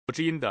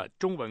之音的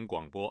中文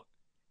广播，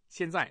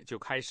现在就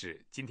开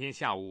始今天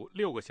下午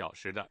6个小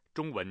时的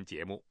中文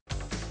节目。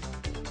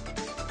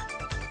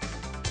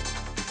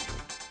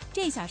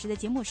这1小时的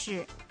节目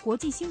是国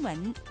际新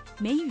闻、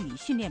美语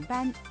训练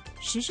班、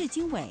时事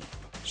经纬、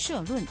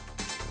社论。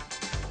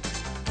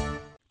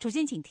首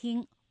先请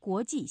听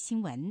国际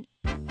新闻。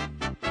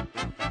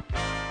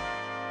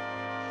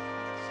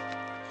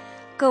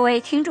各位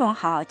听众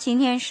好，今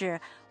天是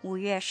5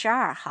月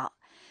12号，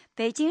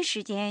北京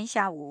时间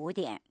下午5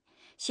点。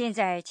现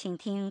在请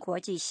听国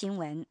际新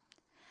闻。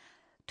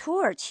土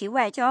耳其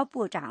外交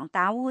部长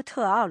达乌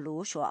特奥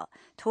卢说，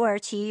土耳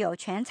其有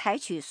权采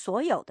取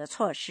所有的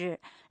措施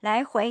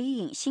来回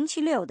应星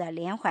期六的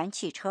连环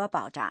汽车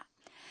爆炸。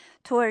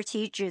土耳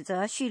其指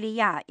责叙利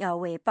亚要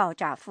为爆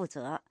炸负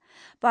责，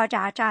爆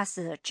炸炸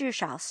死至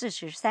少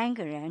43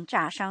个人，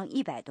炸伤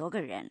100多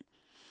个人。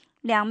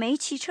2枚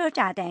汽车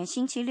炸弹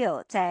星期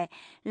六在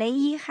雷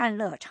伊汉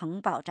勒城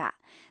爆炸，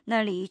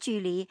那里距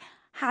离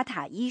哈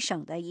塔伊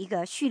省的一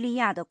个叙利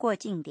亚的过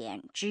境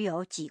点只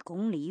有几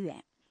公里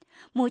远。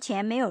目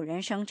前没有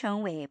人声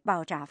称为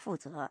爆炸负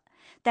责，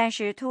但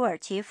是土耳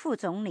其副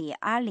总理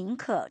阿林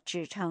克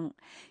指称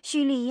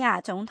叙利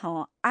亚总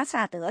统阿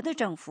萨德的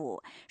政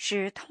府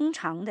是通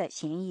常的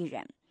嫌疑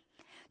人。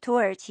土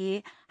耳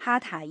其哈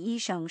塔伊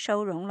省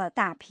收容了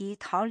大批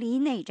逃离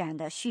内战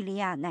的叙利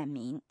亚难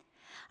民。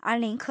阿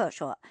林克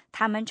说，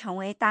他们成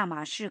为大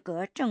马士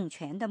革政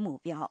权的目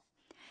标。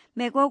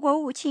美国国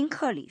务卿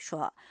克里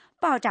说，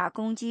爆炸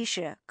攻击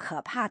是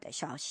可怕的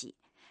消息。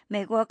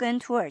美国跟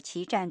土耳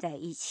其站在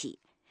一起。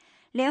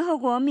联合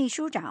国秘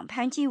书长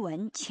潘基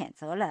文谴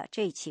责了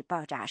这起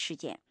爆炸事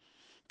件。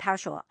他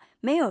说，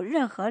没有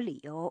任何理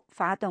由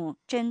发动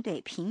针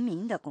对平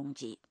民的攻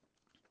击。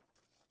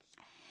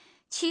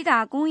7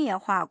大工业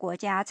化国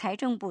家财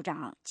政部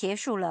长结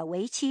束了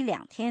为期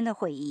2天的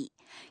会议，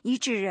一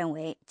致认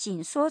为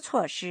紧缩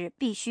措施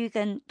必须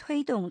跟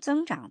推动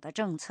增长的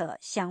政策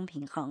相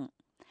平衡。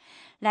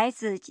来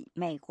自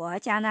美国、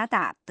加拿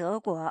大、德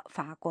国、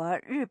法国、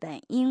日本、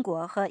英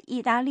国和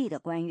意大利的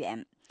官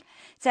员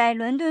在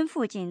伦敦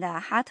附近的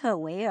哈特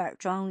维尔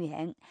庄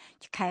园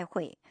开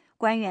会。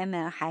官员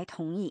们还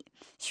同意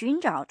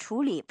寻找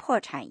处理破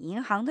产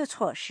银行的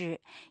措施，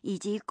以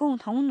及共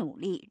同努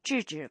力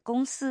制止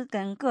公司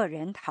跟个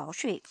人逃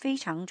税非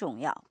常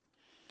重要。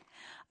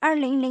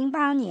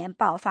2008年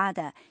爆发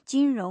的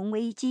金融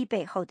危机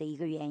背后的一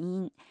个原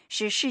因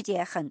是世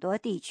界很多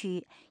地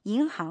区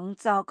银行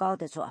糟糕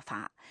的做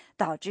法，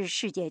导致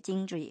世界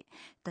经济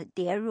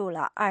跌入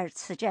了2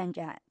次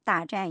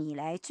大战以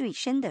来最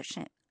深的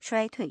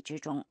衰退之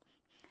中。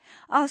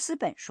奥斯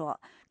本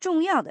说，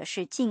重要的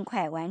是尽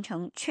快完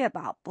成确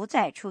保不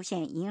再出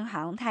现银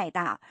行太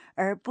大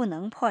而不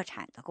能破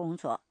产的工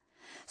作。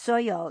所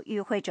有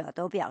与会者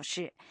都表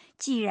示，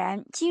既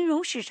然金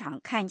融市场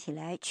看起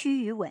来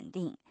趋于稳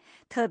定，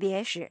特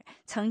别是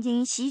曾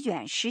经席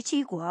卷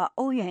17国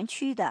欧元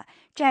区的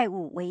债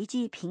务危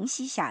机平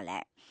息下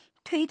来，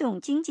推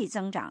动经济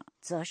增长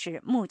则是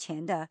目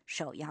前的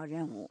首要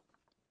任务。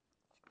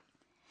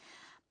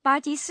巴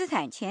基斯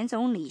坦前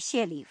总理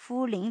谢里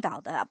夫领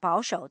导的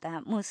保守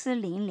的穆斯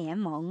林联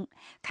盟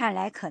看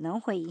来可能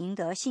会赢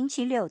得星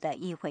期六的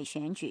议会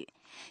选举，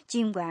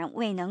尽管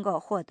未能够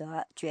获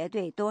得绝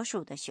对多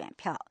数的选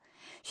票。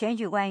选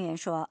举官员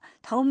说，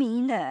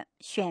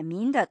选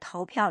民的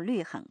投票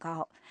率很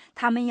高，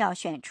他们要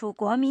选出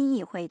国民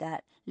议会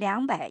的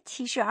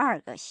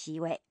272个席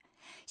位。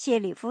谢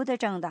里夫的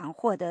政党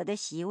获得的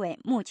席位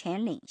目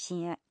前领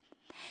先，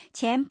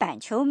前板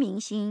球明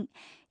星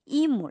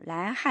伊姆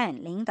兰汗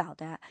领导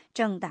的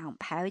政党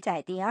排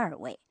在第2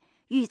位，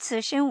遇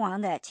刺身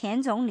亡的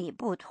前总理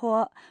布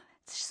托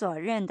所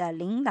任的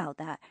领导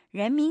的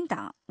人民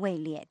党位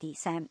列第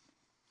3。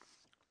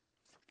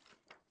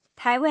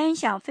台湾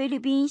向菲律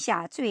宾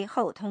下最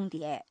后通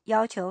牒，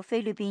要求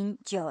菲律宾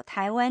就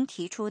台湾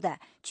提出的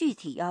具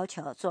体要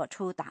求作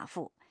出答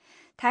复。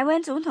台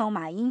湾总统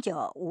马英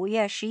九5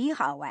月11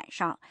号晚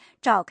上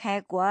召开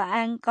国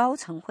安高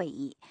层会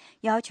议，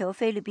要求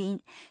菲律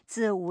宾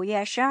自5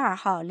月12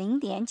号0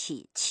点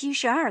起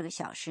72个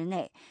小时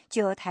内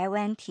就台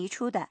湾提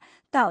出的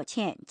道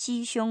歉、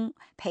缉凶、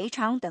赔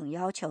偿等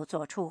要求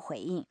作出回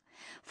应，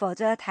否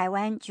则台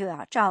湾就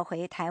要召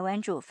回台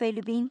湾驻菲律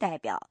宾代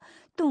表，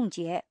冻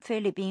结菲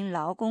律宾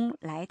劳工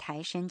来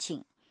台申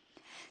请。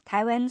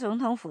台湾总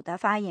统府的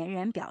发言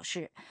人表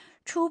示，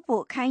初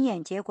步勘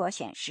验结果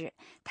显示，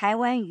台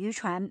湾渔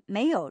船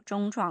没有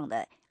冲撞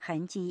的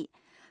痕迹。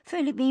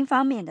菲律宾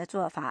方面的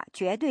做法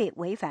绝对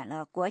违反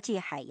了国际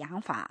海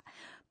洋法，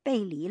背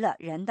离了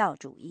人道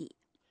主义。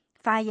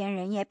发言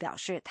人也表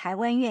示，台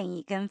湾愿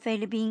意跟菲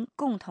律宾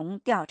共同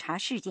调查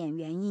事件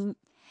原因，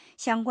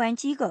相关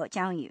机构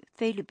将与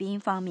菲律宾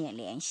方面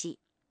联系。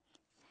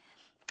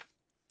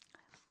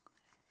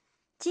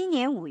今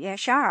年5月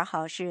12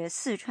号是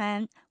四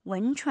川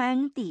汶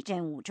川地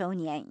震5周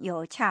年，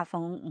又恰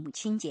逢母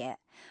亲节。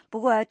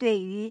不过，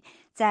对于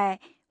在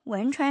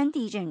汶川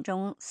地震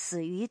中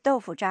死于豆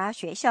腐渣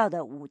学校的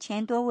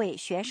5000多位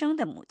学生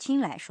的母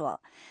亲来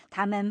说，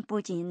他们不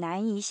仅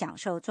难以享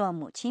受做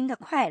母亲的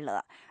快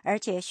乐，而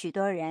且许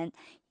多人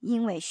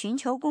因为寻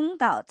求公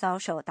道遭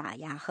受打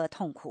压和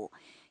痛苦。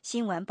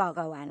新闻报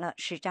告完了，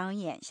是张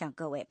燕向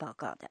各位报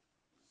告的。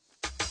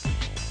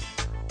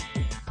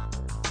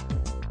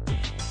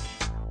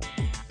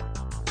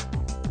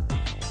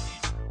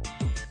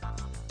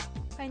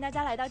欢迎大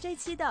家来到这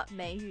期的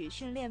美语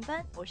训练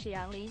班，我是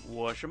杨林，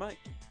我是 Mike。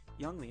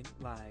杨林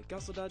来告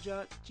诉大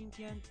家今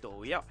天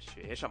都要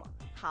学什么。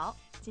好，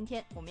今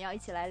天我们要一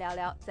起来聊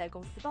聊在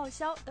公司报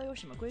销都有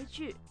什么规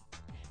矩，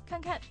看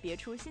看别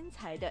出心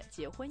裁的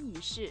结婚仪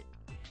式，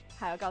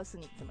还要告诉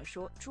你怎么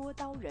说捉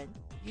刀人。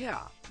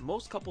 Yeah,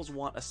 most couples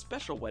want a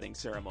special wedding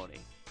ceremony.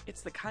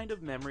 It's the kind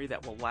of memory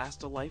that will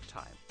last a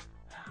lifetime.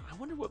 I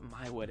wonder what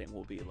my wedding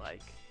will be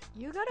like.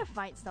 You gotta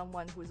find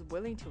someone who's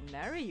willing to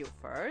marry you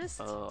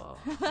first.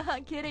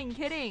 Kidding,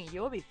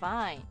 you'll be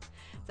fine.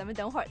 咱们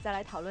等会儿再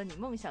来讨论你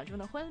梦想中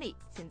的婚礼。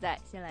现在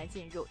先来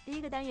进入第一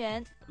个单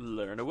元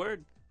Learn a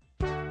word.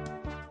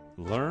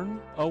 Learn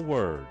a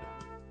word.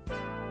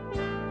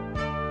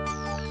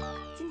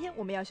 今天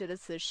我们要学的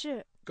词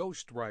是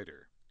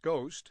Ghostwriter.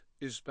 Ghost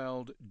is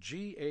spelled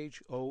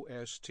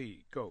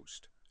G-H-O-S-T,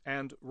 ghost,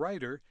 and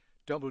writer,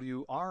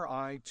 W-R-I-T-E-R,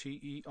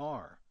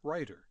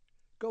 writer.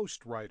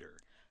 Ghostwriter.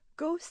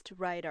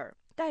 Ghostwriter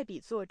代笔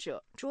作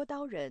者，捉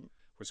刀人。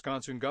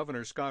 Wisconsin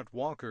Governor Scott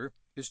Walker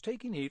is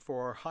taking heat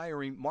for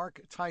hiring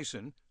Mark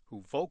Tyson,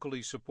 who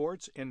vocally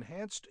supports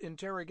enhanced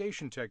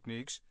interrogation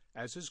techniques,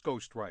 as his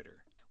ghostwriter.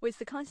 威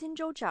斯康星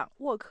州长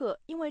沃克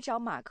因为找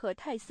马克·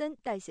泰森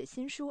代写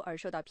新书而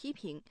受到批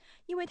评，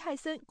因为泰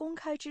森公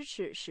开支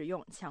持使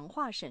用强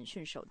化审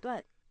讯手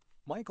段。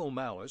 Michael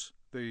Malice,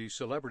 the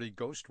celebrity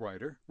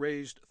ghostwriter,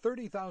 raised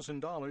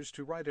 $30,000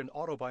 to write an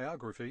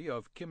autobiography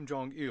of Kim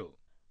Jong-il.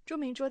 著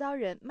名捉刀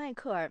人迈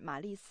克尔·马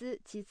利斯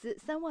集资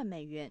3万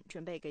美元，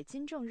准备给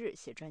金正日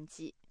写传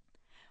记。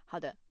好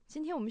的，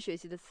今天我们学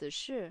习的词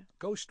是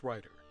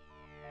Ghostwriter.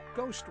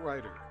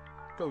 Ghostwriter.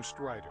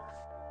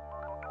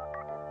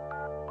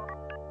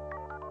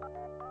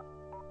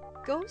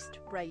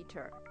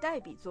 Ghostwriter 代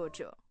笔作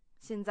者。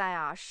现在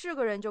啊，是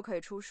个人就可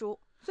以出书，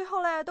最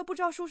后嘞都不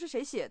知道书是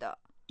谁写的。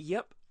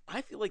 Yep,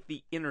 I feel like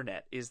the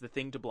internet is the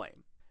thing to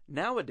blame.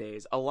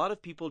 Nowadays, a lot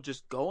of people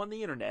just go on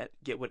the internet,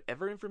 get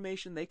whatever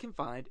information they can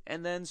find,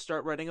 and then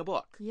start writing a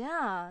book.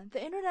 Yeah, the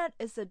internet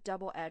is a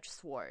double-edged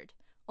sword.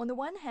 On the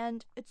one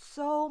hand, it's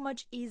so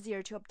much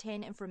easier to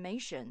obtain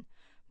information.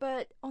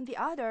 But on the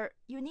other,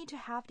 you need to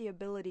have the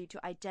ability to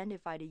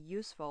identify the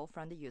useful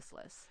from the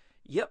useless.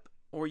 Yep,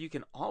 or you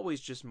can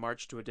always just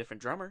march to a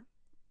different drummer.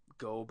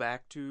 Go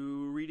back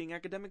to reading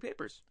academic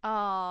papers.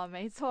 哦，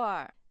没错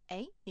儿。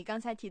哎，你刚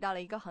才提到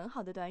了一个很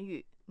好的短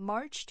语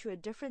march to a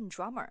different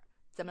drummer。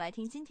咱们来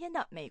听今天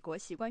的美国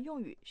习惯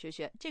用语，学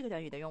学这个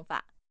短语的用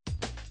法。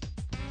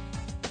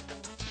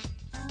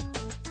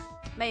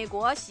美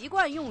国习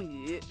惯用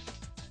语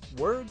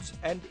Words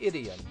and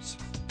idioms.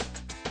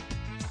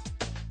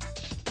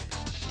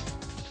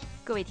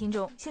 各位听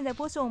众，现在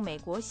播送美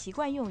国习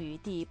惯用语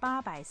第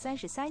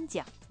833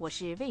讲，我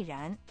是魏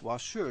然。我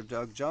是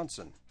Doug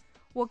Johnson.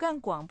 我干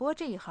广播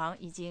这一行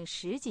已经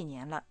10几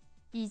年了，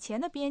以前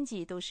的编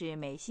辑都是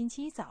每星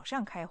期早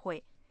上开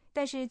会，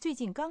但是最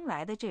近刚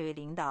来的这位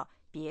领导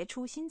别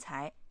出心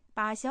裁，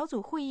把小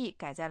组会议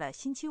改在了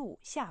星期五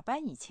下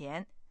班以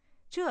前，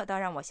这倒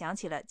让我想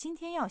起了今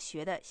天要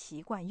学的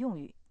习惯用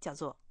语，叫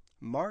做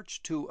March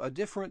to a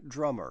different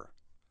drummer.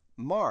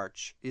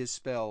 March is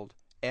spelled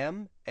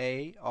M-A-R-C-H,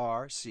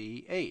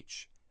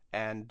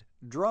 and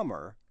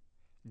drummer,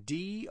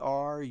 D-R-U-M-M-E-R.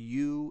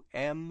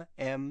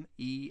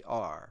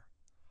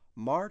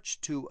 March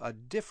to a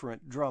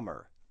different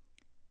drummer.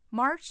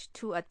 March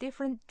to a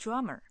different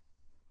drummer.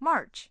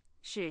 March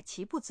是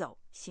齐步走、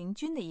行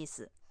军的意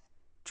思，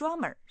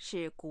 drummer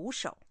是鼓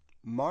手。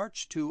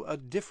 March to a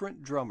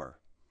different drummer.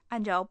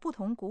 按照不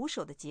同鼓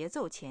手的节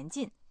奏前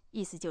进，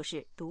意思就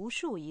是独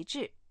树一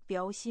帜、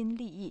标新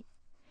立异。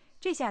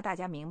这下大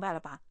家明白了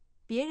吧？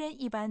别人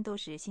一般都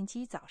是星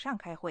期早上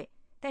开会，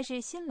但是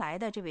新来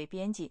的这位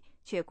编辑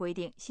却规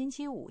定星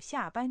期五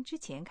下班之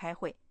前开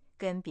会，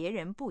跟别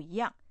人不一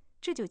样，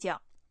这就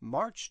叫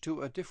March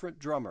to a different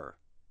drummer.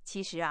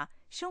 其实啊，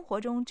生活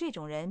中这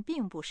种人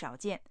并不少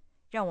见。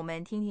让我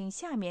们听听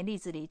下面例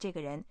子里这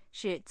个人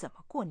是怎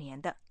么过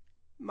年的。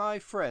My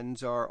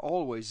friends are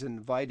always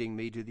inviting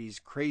me to these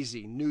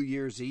crazy New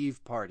Year's Eve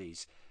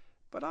parties,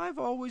 but I've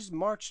always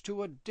marched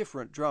to a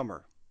different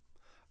drummer.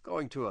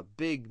 Going to a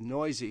big,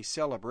 noisy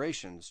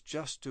celebrations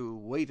just to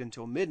wait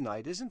until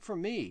midnight isn't for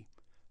me.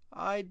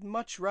 I'd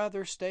much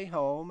rather stay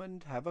home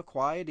and have a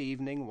quiet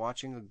evening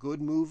watching a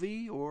good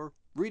movie or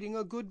reading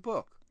a good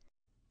book.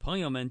 朋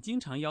友们经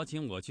常邀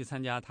请我去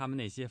参加他们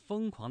那些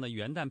疯狂的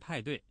元旦派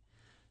对，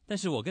但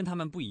是我跟他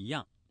们不一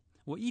样，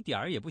我一点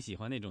儿也不喜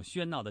欢那种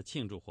喧闹的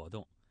庆祝活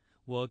动，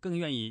我更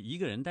愿意一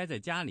个人待在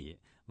家里，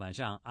晚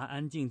上安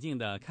安静静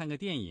的看个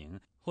电影，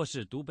或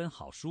是读本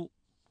好书。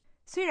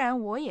虽然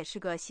我也是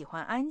个喜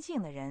欢安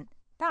静的人，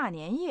大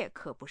年夜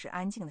可不是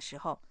安静的时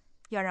候。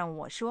要让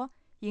我说，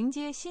迎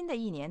接新的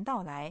一年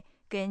到来，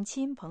跟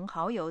亲朋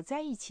好友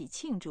在一起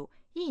庆祝，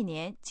一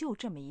年就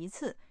这么一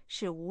次，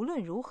是无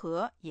论如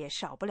何也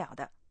少不了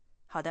的。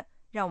好的，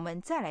让我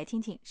们再来听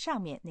听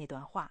上面那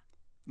段话。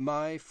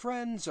My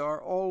friends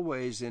are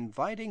always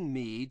inviting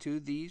me to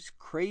these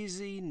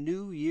crazy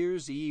New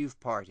Year's Eve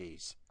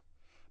parties,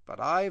 but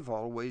I've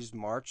always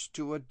marched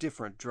to a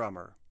different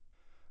drummer.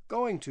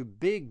 Going to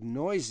big,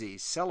 noisy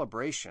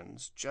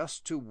celebrations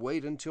just to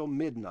wait until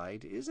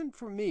midnight isn't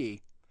for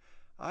me.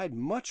 I'd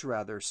much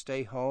rather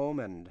stay home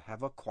and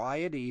have a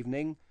quiet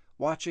evening,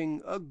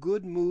 watching a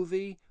good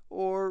movie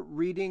or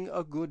reading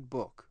a good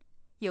book.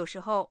 有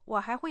时候我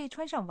还会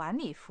穿上晚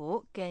礼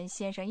服，跟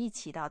先生一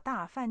起到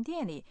大饭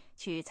店里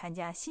去参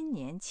加新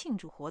年庆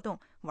祝活动，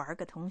玩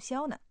个通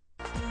宵呢。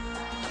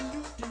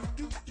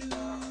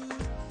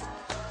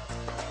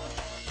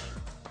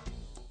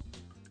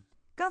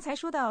刚才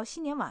说到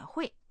新年晚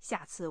会，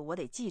下次我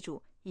得记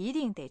住，一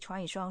定得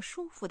穿一双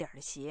舒服点的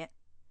鞋。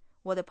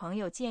我的朋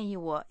友建议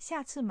我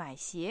下次买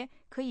鞋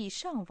可以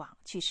上网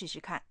去试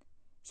试看。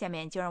下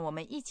面就让我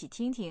们一起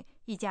听听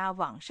一家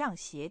网上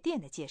鞋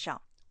店的介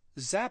绍。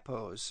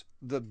Zappos,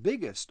 the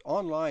biggest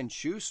online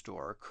shoe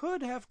store,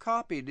 could have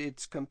copied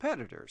its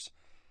competitors.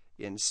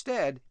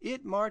 Instead,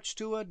 it marched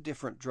to a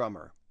different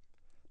drummer.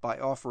 By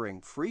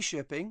offering free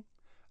shipping,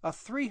 a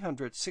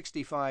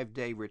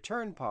 365-day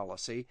return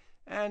policy,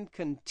 and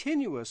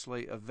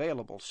continuously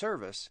available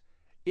service,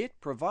 it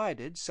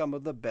provided some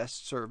of the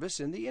best service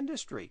in the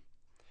industry.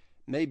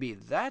 Maybe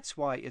that's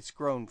why it's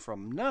grown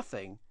from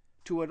nothing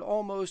to an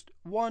almost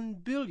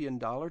 $1 billion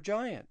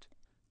giant.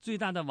 最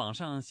大的网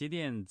上鞋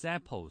店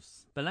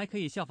Zappos 本来可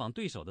以效仿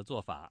对手的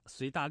做法，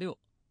随大溜，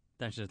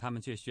但是他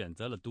们却选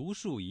择了独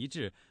树一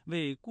帜，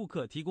为顾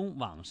客提供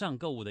网上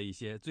购物的一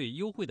些最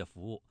优惠的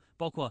服务，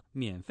包括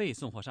免费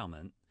送货上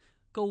门、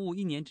购物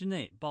1年之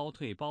内包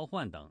退包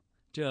换等。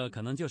这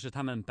可能就是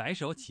他们白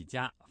手起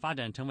家，发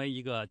展成为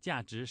一个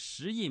价值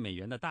10亿美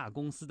元的大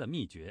公司的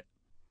秘诀。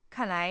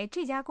看来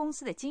这家公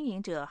司的经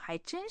营者还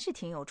真是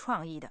挺有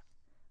创意的。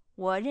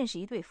我认识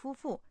一对夫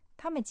妇，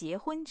他们结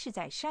婚是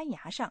在山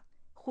崖上，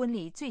婚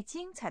礼最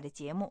精彩的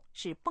节目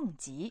是蹦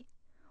极。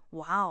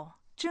哇哦，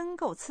真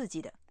够刺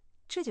激的，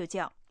这就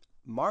叫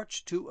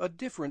March to a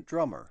different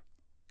drummer.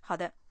 好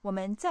的，我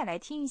们再来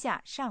听一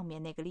下上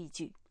面那个例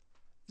句。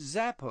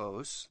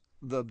Zappos,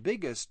 the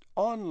biggest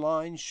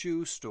online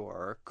shoe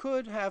store,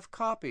 could have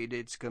copied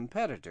its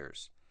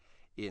competitors.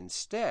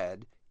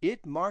 Instead,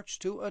 it marched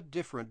to a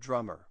different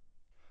drummer.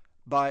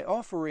 By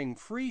offering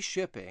free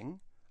shipping,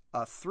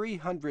 a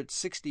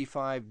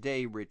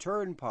 365-day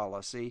return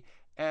policy,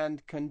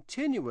 and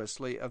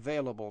continuously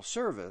available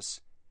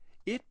service,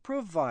 it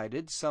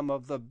provided some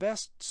of the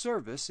best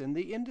service in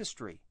the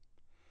industry.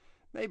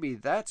 Maybe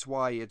that's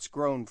why it's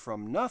grown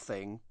from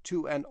nothing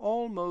to an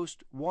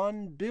almost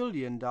 $1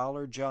 billion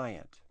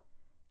giant.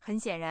 很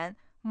显然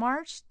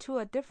 ，march to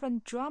a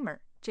different drummer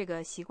这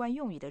个习惯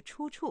用语的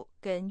出处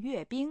跟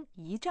阅兵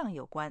仪仗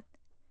有关。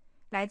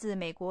来自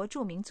美国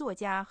著名作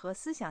家和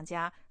思想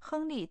家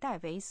亨利·戴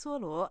维·梭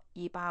罗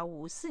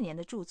1854年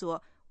的著作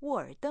《沃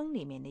尔登》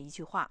里面的一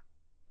句话。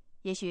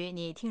也许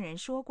你听人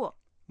说过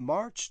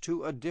March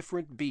to a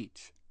different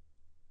beat.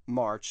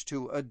 March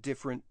to a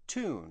different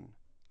tune.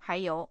 还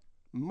有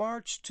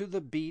March to the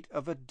beat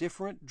of a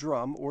different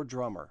drum or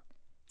drummer.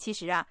 其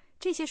实啊，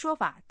这些说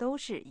法都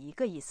是一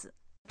个意思。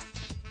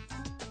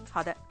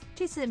好的，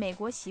这次美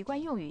国习惯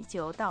用语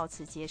就到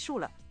此结束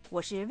了。我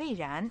是魏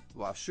然，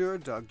我是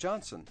Doug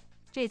Johnson.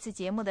 这次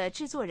节目的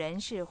制作人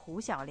是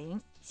胡小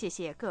玲，谢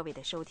谢各位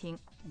的收听。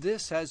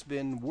This has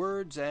been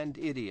Words and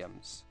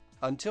Idioms.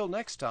 Until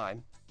next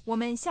time. 我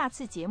们下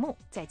次节目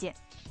再见。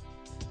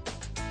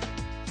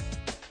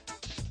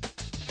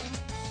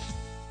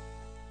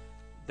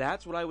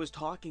That's what I was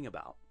talking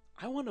about.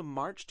 I want to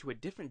march to a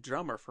different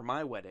drummer for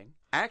my wedding.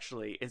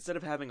 Actually, instead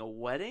of having a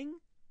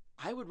wedding,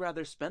 I would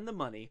rather spend the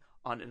money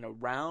on an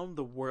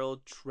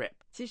around-the-world trip.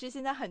 其实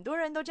现在很多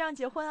人都这样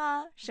结婚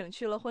啊，省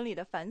去了婚礼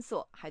的繁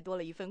琐，还多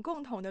了一份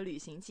共同的旅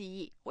行记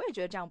忆。我也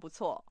觉得这样不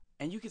错。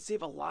And you could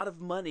save a lot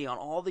of money on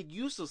all the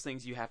useless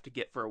things you have to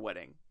get for a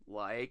wedding,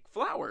 like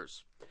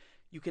flowers.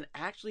 You can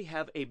actually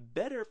have a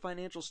better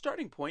financial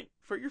starting point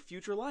for your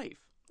future life.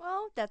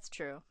 Well, that's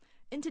true.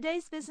 In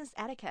today's business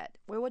etiquette,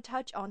 we will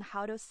touch on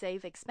how to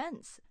save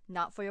expense,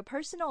 not for your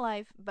personal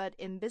life, but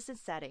in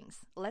business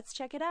settings. Let's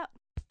check it out.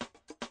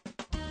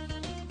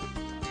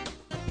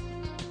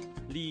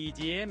 礼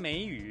节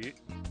美语。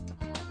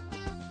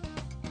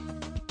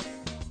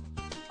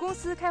公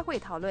司开会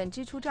讨论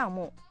支出账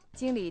目，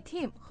经理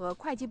Tim 和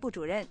会计部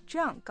主任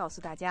John 告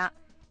诉大家，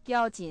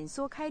要紧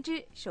缩开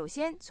支，首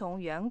先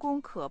从员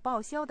工可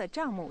报销的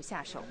账目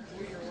下手。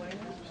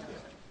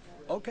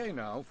Okay,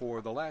 now for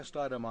the last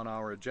item on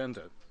our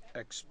agenda,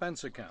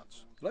 expense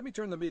accounts. Let me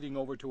turn the meeting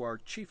over to our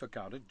chief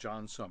accountant,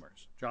 John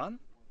Summers. John?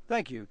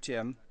 Thank you,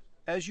 Tim.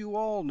 As you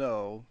all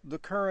know, the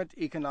current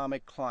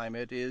economic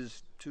climate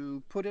is,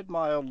 to put it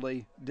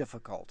mildly,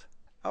 difficult.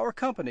 Our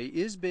company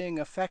is being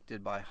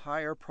affected by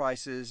higher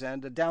prices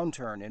and a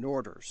downturn in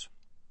orders.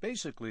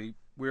 Basically,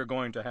 we're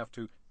going to have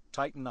to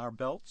tighten our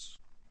belts?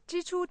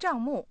 支出账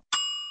目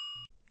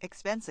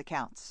Expense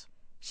accounts.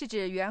 是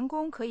指员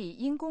工可以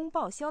因公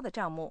报销的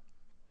账目。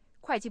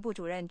会计部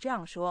主任这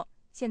样说：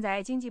现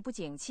在经济不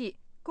景气，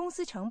公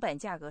司成本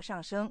价格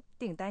上升，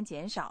订单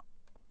减少，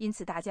因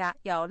此大家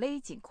要勒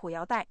紧裤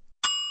腰带。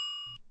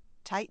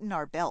Tighten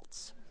our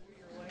belts.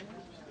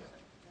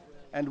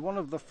 And one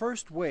of the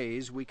first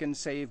ways we can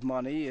save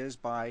money is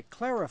by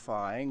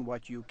clarifying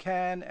what you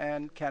can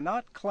and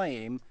cannot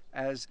claim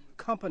as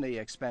company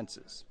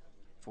expenses.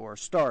 For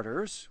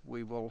starters,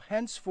 we will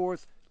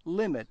henceforth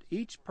limit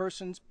each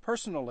person's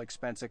personal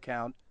expense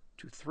account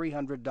to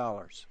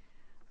 $300.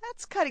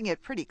 That's cutting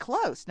it pretty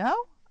close, no?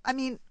 I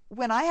mean,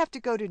 when I have to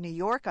go to New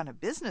York on a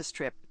business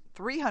trip,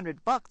 $300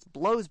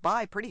 blows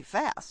by pretty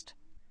fast.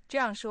 这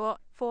样说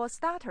 ，for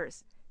starters，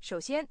 首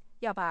先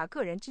要把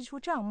个人支出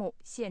账目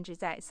限制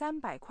在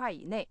300块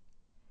以内。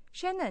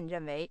Shannon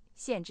认为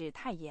限制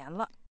太严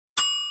了。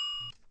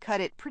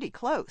Cut it pretty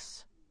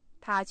close.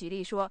 他举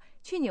例说，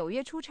去纽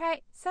约出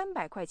差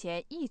，300块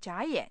钱一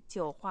眨眼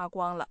就花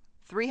光了。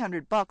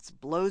$300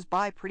 blows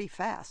by pretty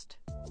fast.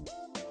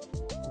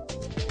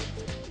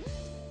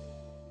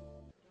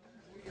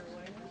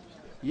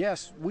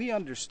 Yes, we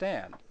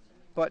understand.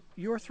 But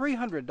your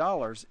 $300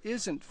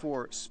 isn't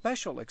for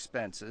special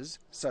expenses,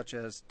 such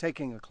as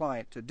taking a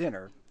client to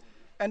dinner.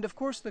 And of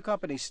course, the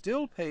company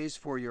still pays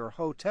for your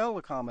hotel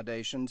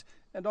accommodations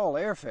and all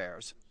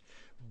airfares.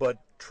 But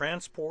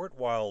transport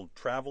while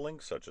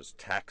traveling, such as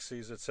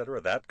taxis, etc.,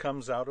 that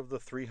comes out of the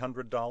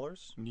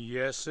 $300?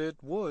 Yes, it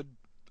would.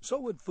 So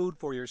would food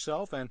for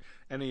yourself and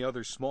any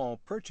other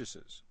small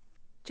purchases.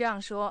 这样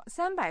说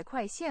，300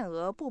块限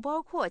额不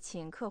包括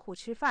请客户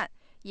吃饭，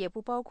也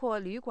不包括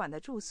旅馆的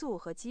住宿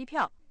和机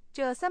票。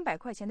这300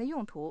块钱的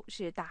用途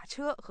是打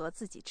车和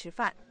自己吃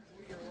饭。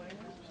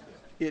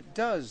It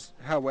does,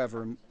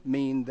 however,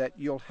 mean that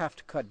you'll have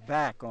to cut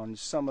back on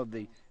some of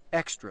the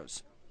extras.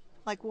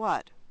 Like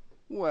what?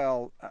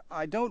 Well,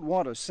 I don't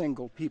want to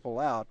single people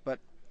out, but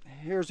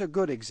here's a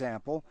good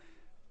example.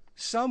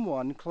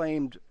 Someone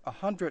claimed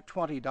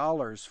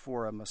 $120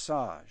 for a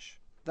massage.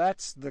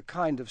 That's the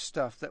kind of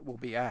stuff that will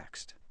be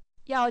axed.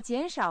 要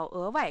减少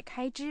额外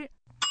开支，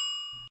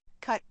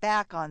 Cut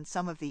back on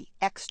some of the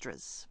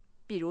extras.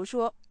 比如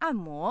说按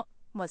摩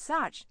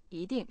massage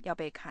一定要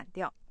被砍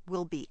掉。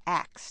Will be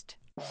axed.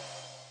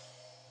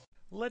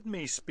 Let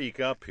me speak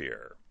up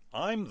here.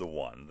 I'm the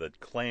one that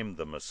claimed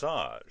the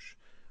massage,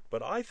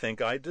 but I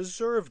think I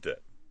deserved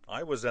it.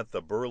 I was at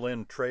the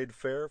Berlin Trade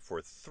Fair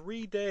for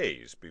 3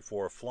 days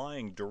before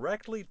flying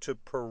directly to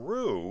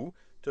Peru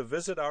to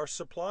visit our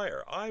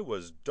supplier. I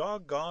was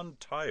doggone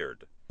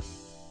tired.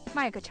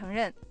 麦克承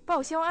认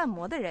报销按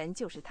摩的人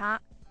就是他，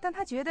但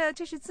他觉得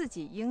这是自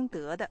己应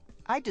得的，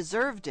 I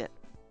deserved it.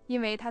 因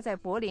为他在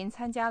柏林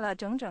参加了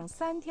整整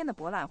3天的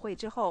博览会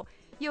之后，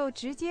又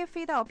直接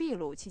飞到秘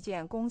鲁去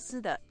见公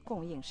司的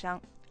供应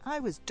商， I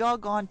was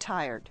doggone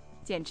tired.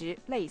 简直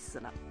累死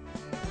了。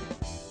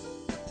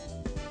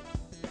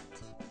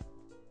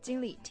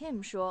经理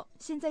Tim 说，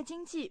现在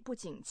经济不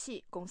景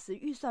气，公司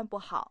预算不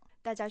好，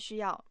大家需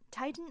要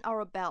tighten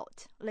our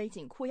belt 勒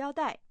紧裤腰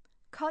带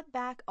cut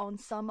back on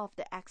some of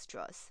the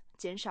extras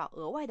减少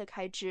额外的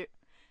开支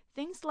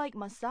things like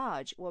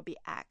massage will be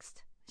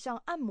axed 像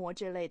按摩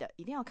之类的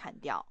一定要砍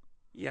掉。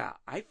 Yeah,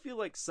 I feel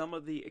like some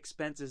of the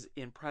expenses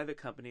in private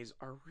companies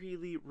are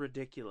really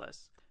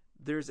ridiculous.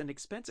 There's an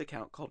expense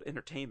account called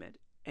entertainment,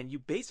 and you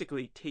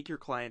basically take your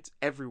clients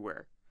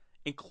everywhere,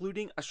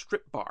 including a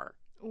strip bar.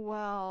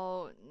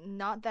 Well,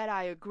 not that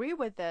I agree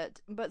with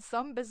it, but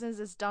some business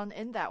is done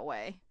in that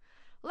way.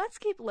 Let's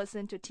keep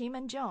listening to Tim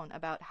and Joan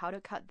about how to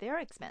cut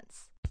their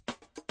expense.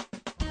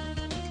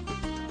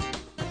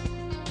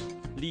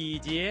 礼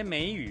节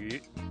美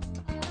语。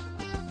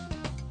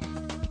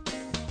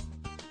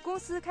公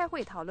司开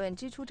会讨论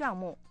支出账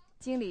目，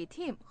经理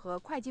Tim 和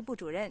会计部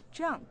主任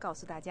John 告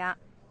诉大家，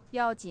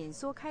要紧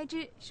缩开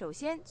支，首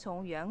先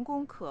从员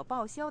工可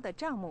报销的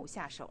账目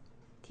下手。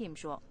Tim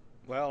说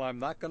Well, I'm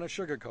not going to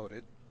sugarcoat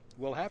it.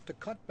 We'll have to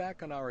cut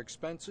back on our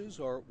expenses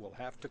or we'll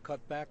have to cut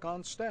back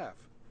on staff.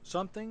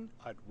 Something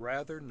I'd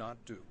rather not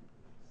do.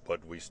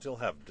 But we still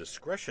have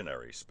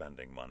discretionary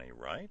spending money,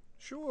 right?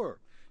 Sure,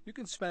 you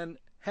can spend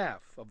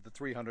half of the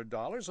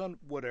 $300 on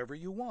whatever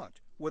you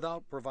want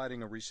without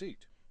providing a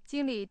receipt.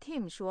 经理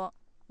Tim 说，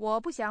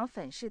我不想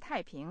粉饰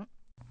太平。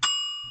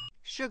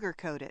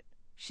 Sugarcoat it.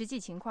 实际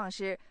情况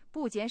是，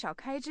不减少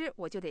开支，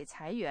我就得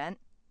裁员。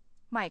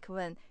麦克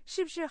问，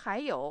是不是还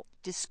有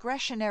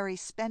Discretionary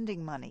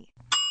spending money.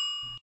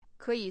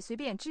 可以随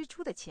便支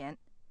出的钱？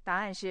答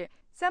案是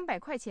300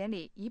块钱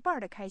里一半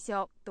的开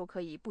销都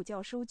可以不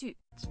交收据。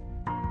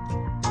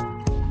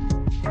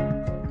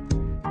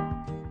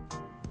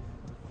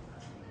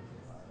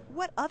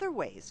What other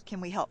ways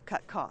can we help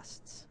cut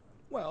costs?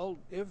 Well,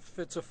 if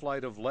it's a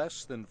flight of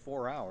less than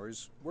 4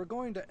 hours, we're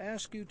going to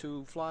ask you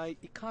to fly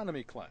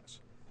economy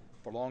class.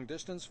 For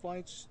long-distance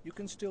flights, you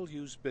can still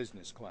use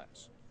business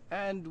class.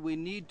 And we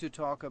need to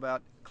talk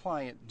about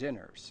client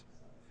dinners.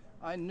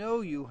 I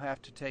know you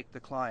have to take the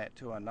client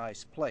to a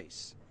nice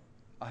place.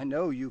 I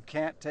know you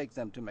can't take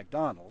them to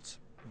McDonald's.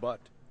 But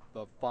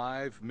the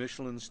 5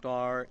 Michelin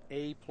star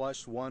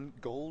A+1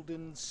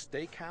 Golden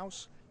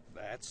Steakhouse?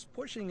 That's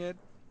pushing it.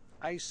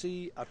 I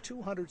see a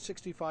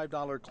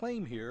 $265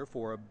 claim here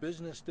for a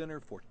business dinner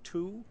for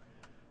 2.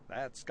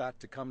 That's got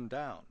to come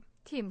down.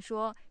 Tim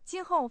说，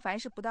今后凡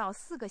是不到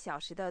4个小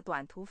时的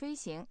短途飞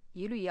行，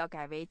一律要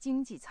改为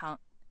经济舱。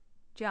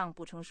这样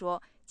补充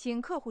说，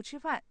请客户吃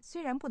饭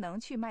虽然不能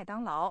去麦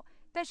当劳，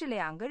但是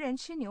2个人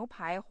吃牛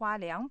排花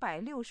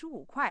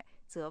265块，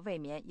则未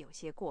免有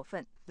些过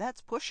分。That's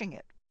pushing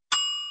it.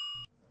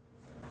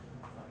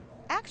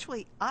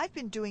 Actually, I've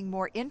been doing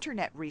more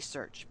internet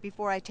research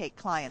before I take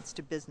clients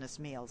to business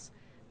meals.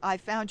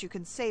 I've found you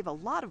can save a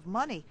lot of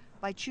money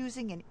by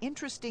choosing an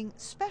interesting,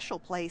 special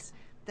place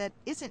that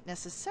isn't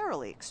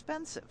necessarily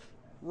expensive.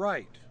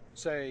 Right.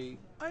 Say,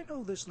 I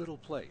know this little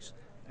place,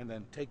 and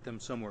then take them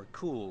somewhere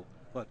cool,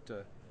 but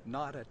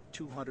not at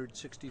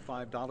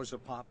 $265 a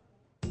pop.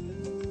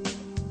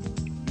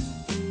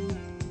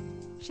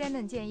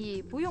 Shannon 建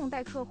议不用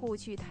带客户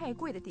去太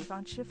贵的地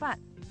方吃饭，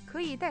可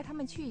以带他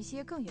们去一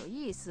些更有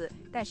意思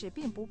但是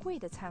并不贵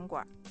的餐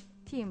馆。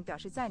Tim 表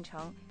示赞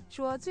成，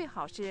说最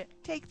好是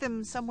Take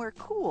them somewhere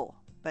cool,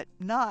 but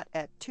not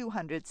at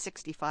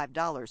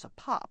 $265 a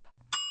pop.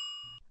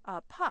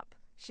 A pop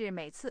是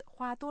每次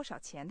花多少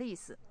钱的意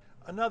思。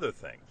Another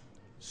thing,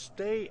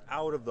 stay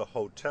out of the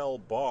hotel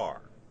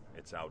bar.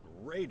 It's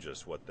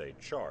outrageous what they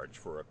charge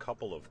for a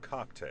couple of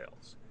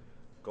cocktails.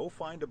 Go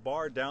find a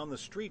bar down the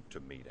street to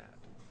meet at.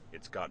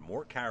 It's got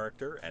more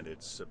character and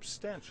it's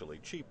substantially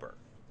cheaper.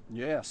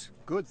 Yes,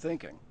 good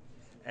thinking.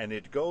 And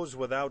it goes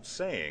without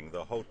saying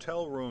the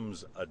hotel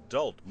room's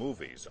adult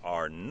movies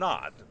are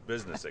not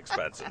business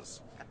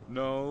expenses.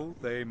 No,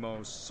 they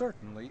most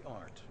certainly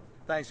aren't.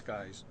 Thanks,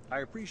 guys.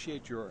 I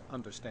appreciate your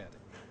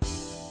understanding.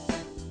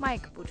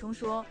 Mike 补充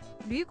说，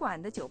旅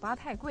馆的酒吧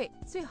太贵，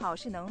最好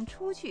是能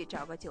出去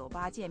找个酒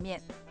吧见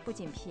面，不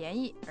仅便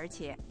宜，而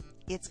且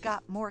It's got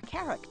more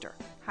character.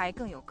 还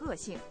更有个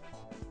性。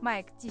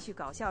Mike 继续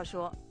搞笑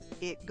说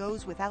It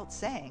goes without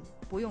saying.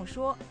 不用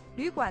说，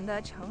旅馆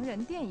的成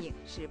人电影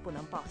是不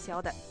能报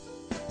销的。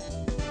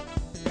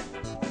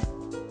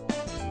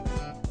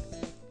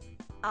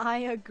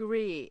I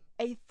agree.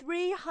 A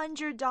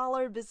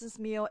 $300 business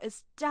meal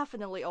is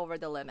definitely over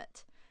the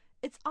limit.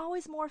 It's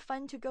always more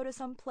fun to go to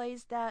some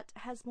place that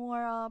has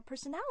more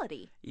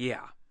personality.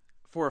 Yeah.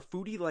 For a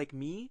foodie like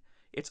me,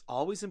 it's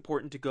always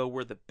important to go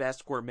where the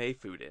best gourmet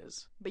food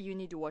is. But you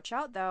need to watch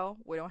out, though.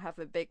 We don't have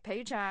a big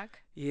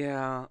paycheck.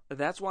 Yeah,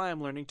 that's why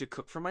I'm learning to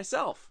cook for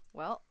myself.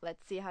 Well,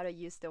 let's see how to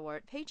use the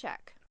word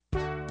paycheck.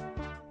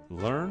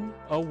 Learn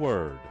a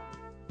word.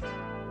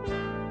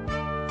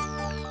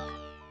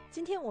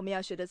 今天我们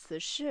要学的词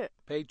是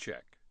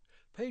Paycheck.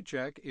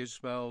 Paycheck is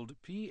spelled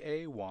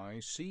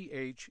Paycheck.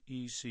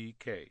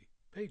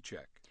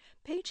 Paycheck.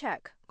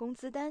 paycheck 工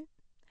资单。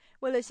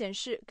为了显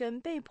示跟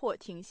被迫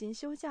停薪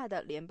休假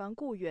的联邦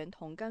雇员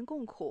同甘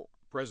共苦，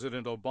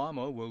 President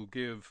Obama will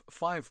give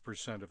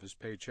 5% of his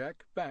paycheck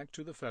back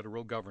to the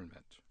federal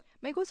government.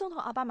 美国总统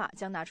奥巴马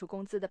将拿出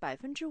工资的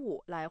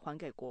5%来还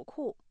给国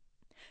库。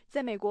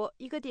在美国，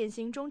一个典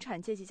型中产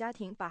阶级家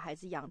庭把孩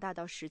子养大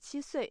到17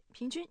岁，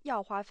平均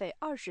要花费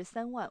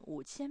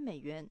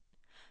$235,000。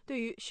对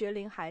于学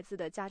龄孩子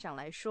的家长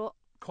来说，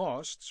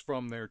 Costs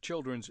from their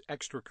children's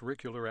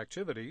extracurricular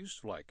activities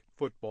like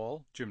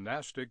football,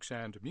 gymnastics,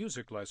 and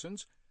music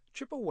lessons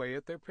chip away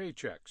at their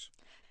paychecks.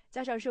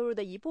 家长收入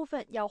的一部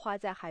分要花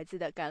在孩子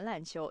的橄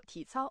榄球、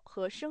体操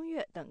和声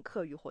乐等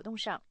课余活动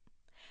上。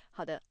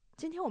好的，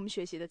今天我们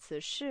学习的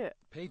词是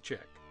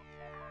Paycheck.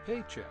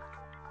 Paycheck.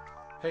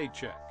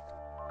 Paycheck.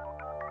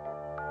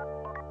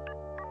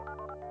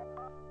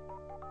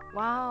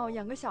 哇哦，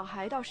养个小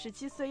孩到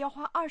17岁要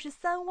花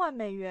$23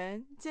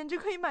万，简直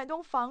可以买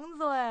栋房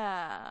子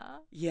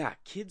嘞！ Yeah,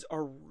 kids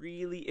are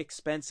really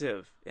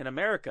expensive. In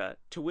America,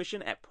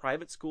 tuition at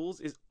private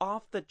schools is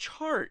off the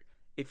chart.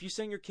 If you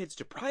send your kids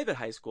to private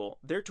high school,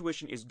 their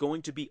tuition is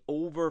going to be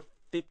over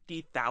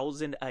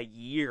 $50,000 a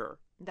year.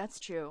 That's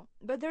true.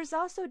 But there's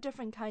also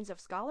different kinds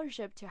of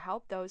scholarship to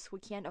help those who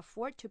can't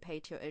afford to pay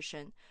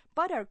tuition,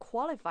 but are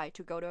qualified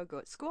to go to a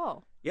good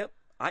school. Yep,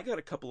 I got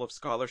a couple of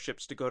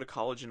scholarships to go to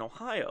college in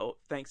Ohio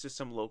thanks to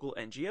some local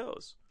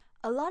NGOs.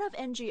 A lot of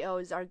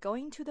NGOs are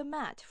going to the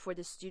mat for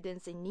the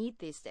students in need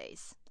these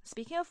days.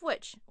 Speaking of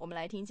which, 我们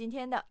来听今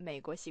天的美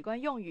国习惯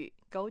用语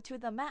Go to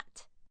the mat.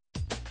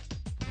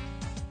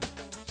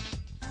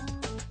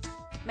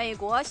 美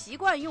国习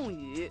惯用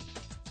语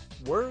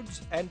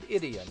Words and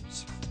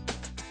idioms.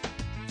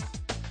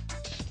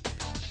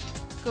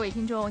 各位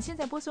听众，现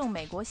在播送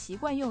美国习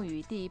惯用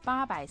语第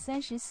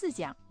834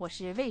讲，我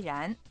是魏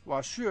然。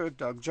我是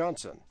Doug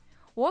Johnson.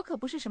 我可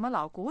不是什么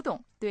老古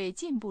董，对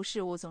进步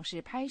事物总是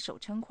拍手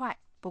称快。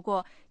不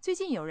过最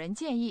近有人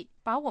建议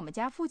把我们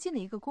家附近的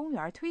一个公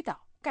园推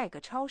倒，盖个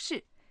超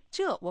市，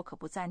这我可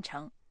不赞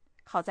成。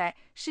好在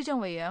市政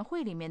委员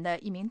会里面的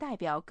一名代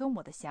表跟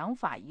我的想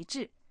法一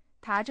致，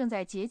他正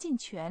在竭尽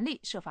全力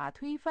设法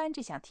推翻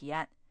这项提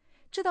案。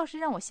这倒是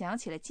让我想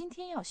起了今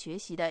天要学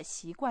习的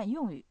习惯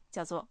用语，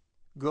叫做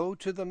Go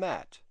to the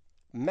mat.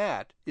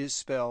 Mat is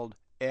spelled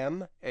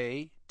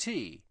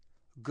M-A-T.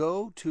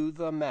 Go to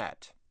the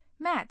mat.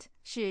 Mat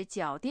是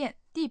脚垫、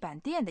地板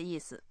垫的意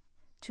思。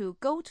To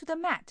go to the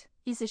mat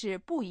意思是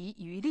不遗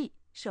余力，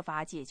设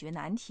法解决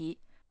难题，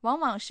往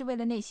往是为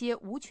了那些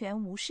无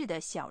权无势的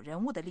小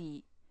人物的利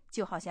益。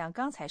就好像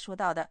刚才说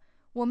到的，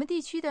我们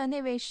地区的那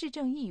位市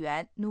政议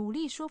员努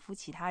力说服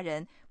其他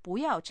人不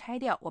要拆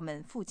掉我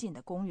们附近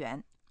的公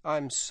园。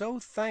I'm so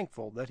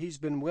thankful that he's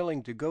been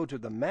willing to go to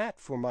the mat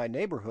for my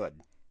neighborhood.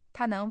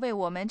 他能为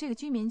我们这个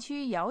居民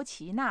区摇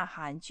旗呐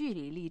喊、据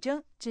理力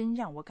争，真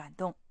让我感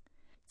动。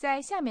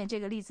在下面这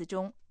个例子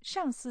中，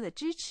上司的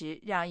支持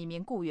让一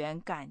名雇员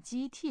感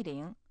激涕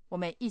零。我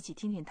们一起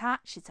听听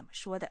他是怎么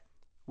说的。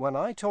When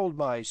I told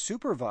my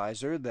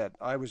supervisor that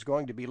I was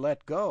going to be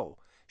let go,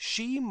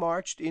 she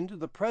marched into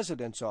the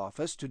president's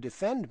office to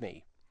defend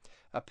me.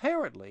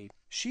 Apparently,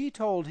 she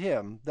told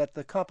him that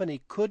the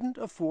company couldn't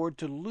afford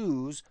to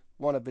lose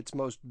one of its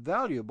most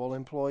valuable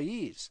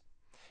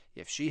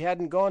employees.If she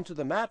hadn't gone to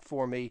the mat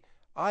for me,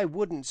 I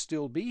wouldn't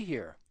still be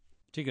here.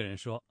 这个人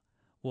说，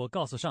我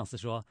告诉上司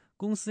说，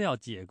公司要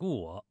解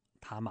雇我，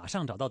他马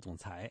上找到总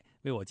裁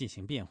为我进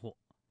行辩护。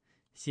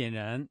显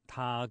然，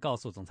他告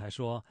诉总裁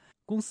说，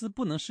公司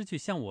不能失去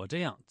像我这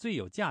样最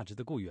有价值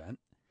的雇员。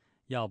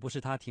要不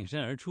是他挺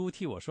身而出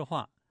替我说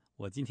话，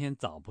我今天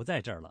早不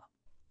在这儿了。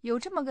有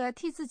这么个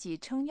替自己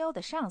撑腰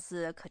的上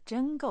司，可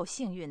真够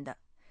幸运的。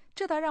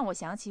这倒让我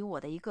想起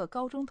我的一个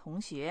高中同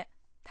学。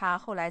他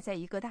后来在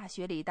一个大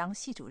学里当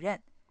系主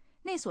任，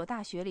那所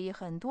大学里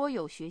很多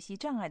有学习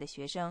障碍的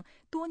学生，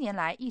多年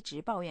来一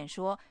直抱怨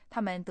说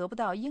他们得不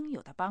到应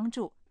有的帮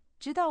助，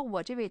直到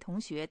我这位同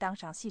学当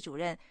上系主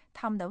任，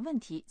他们的问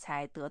题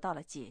才得到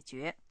了解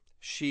决。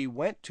She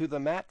went to the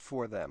mat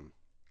for them.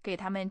 给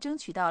他们争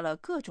取到了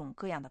各种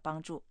各样的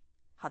帮助。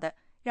好的，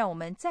让我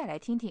们再来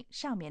听听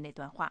上面那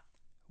段话。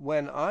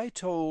When I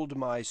told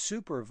my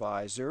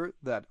supervisor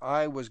that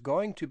I was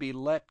going to be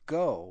let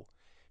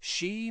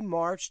go,She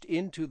marched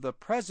into the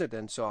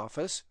president's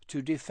office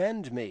to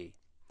defend me.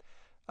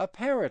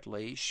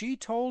 Apparently, she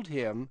told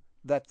him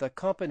that the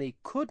company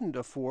couldn't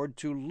afford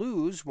to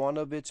lose one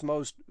of its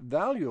most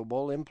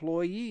valuable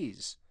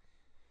employees.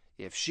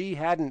 If she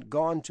hadn't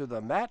gone to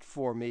the mat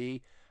for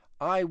me,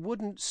 I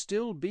wouldn't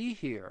still be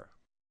here.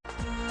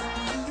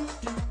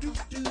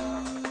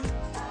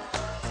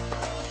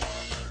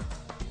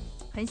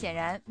 很显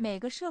然，每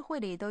个社会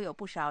里都有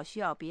不少需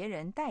要别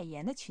人代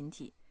言的群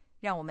体。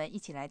让我们一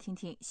起来听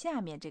听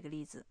下面这个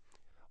例子。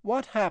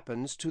What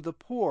happens to the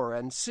poor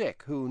and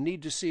sick who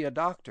need to see a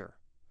doctor?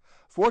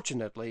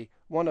 Fortunately,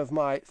 one of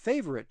my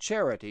favorite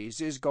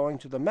charities is going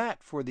to the mat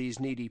for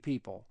these needy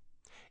people.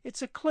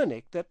 It's a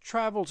clinic that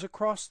travels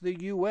across the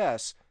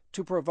U.S.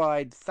 to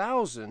provide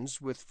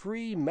thousands with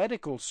free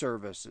medical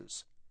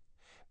services.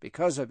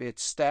 Because of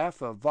its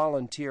staff of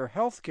volunteer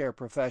healthcare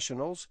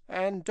professionals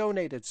and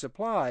donated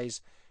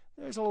supplies,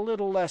 there's a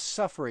little less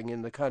suffering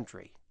in the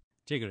country.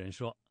 这个人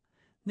说，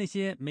那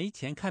些没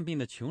钱看病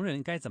的穷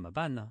人该怎么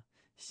办呢？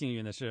幸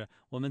运的是，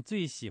我们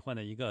最喜欢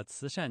的一个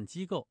慈善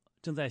机构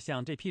正在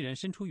向这批人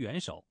伸出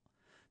援手。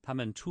他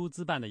们出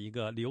资办的一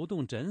个流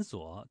动诊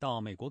所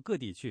到美国各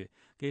地去，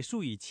给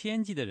数以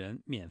千计的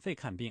人免费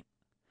看病。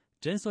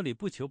诊所里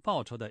不求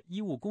报酬的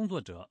医务工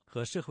作者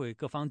和社会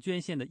各方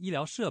捐献的医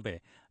疗设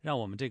备，让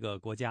我们这个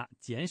国家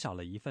减少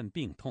了一份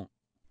病痛。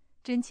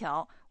真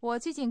巧，我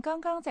最近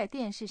刚刚在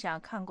电视上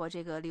看过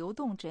这个流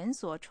动诊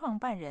所创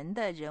办人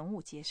的人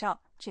物介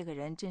绍，这个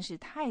人真是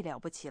太了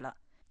不起了。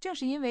正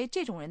是因为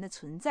这种人的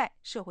存在，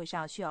社会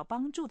上需要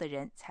帮助的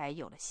人才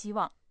有了希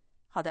望。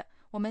好的，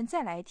我们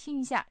再来听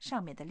一下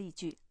上面的例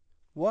句。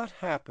What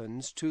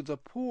happens to the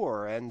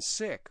poor and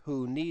sick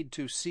who need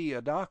to see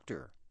a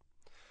doctor?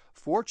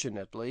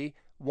 Fortunately,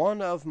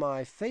 one of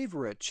my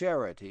favorite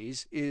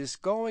charities is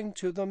going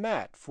to the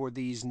mat for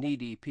these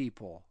needy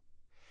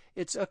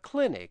people.It's a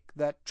clinic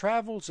that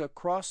travels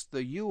across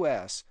the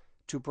U.S.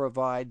 to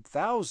provide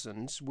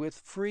thousands with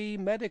free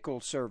medical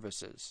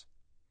services.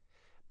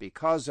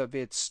 Because of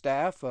its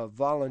staff of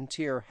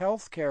volunteer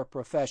healthcare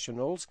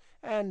professionals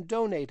and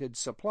donated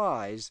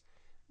supplies,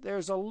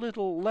 there's a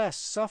little less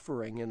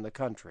suffering in the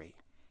country.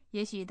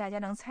 也许大家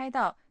能猜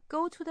到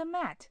 "go to the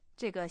mat"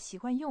 这个习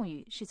惯用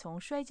语是从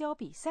摔跤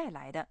比赛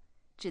来的，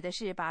指的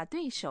是把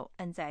对手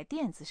摁在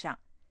垫子上。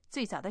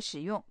最早的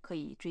使用可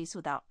以追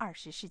溯到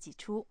20世纪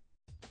初。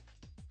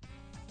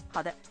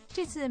好的，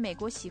这次美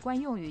国习惯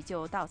用语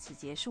就到此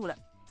结束了。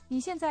你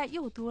现在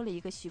又多了一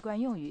个习惯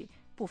用语，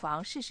不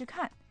妨试试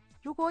看。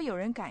如果有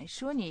人敢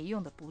说你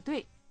用的不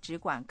对，只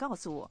管告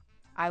诉我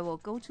I will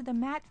go to the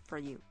mat for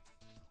you。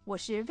 我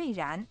是魏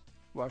然，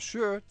我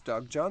是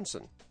Doug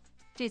Johnson。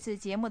 这次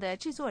节目的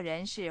制作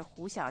人是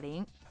胡小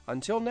玲。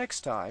 Until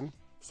next time,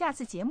 下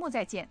次节目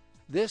再见。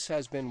 This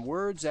has been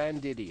Words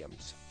and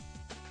Idioms.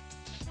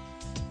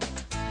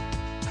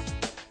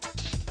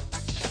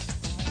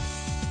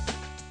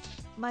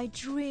 My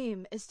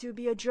dream is to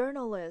be a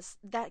journalist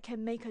that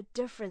can make a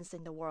difference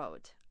in the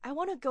world. I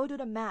want to go to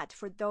the mat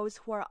for those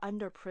who are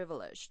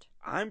underprivileged.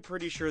 I'm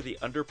pretty sure the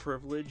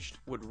underprivileged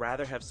would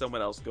rather have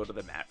someone else go to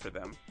the mat for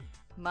them.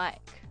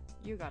 Mike,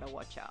 You gotta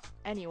watch out.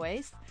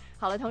 Anyways,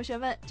 好了，同学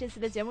们，这次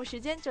的节目时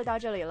间就到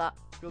这里了。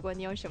如果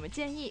你有什么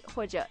建议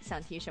或者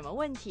想提什么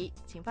问题，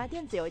请发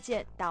电子邮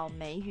件到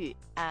美语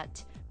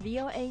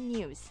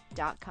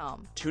@voanews.com.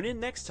 Tune in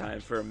next time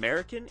for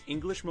American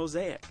English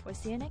Mosaic. We'll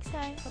see you next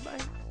time.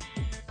 Bye-bye.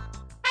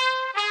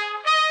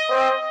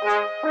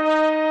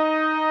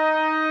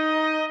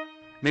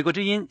 美国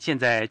之音现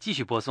在继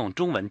续播送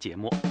中文节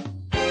目。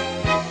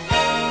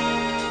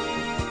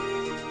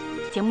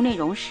节目内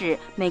容是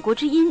美国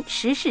之音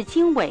时事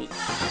经纬。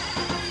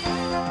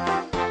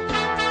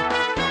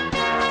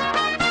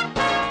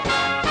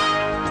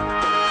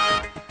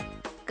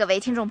各位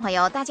听众朋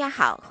友，大家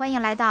好，欢迎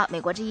来到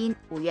美国之音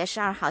5月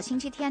12号星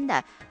期天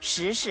的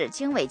时事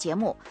经纬节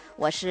目，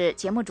我是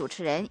节目主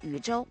持人宇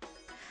宙。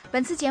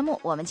本次节目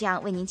我们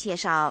将为您介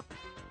绍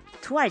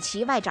土耳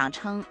其外长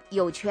称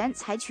有权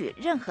采取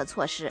任何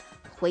措施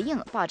回应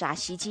爆炸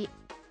袭击。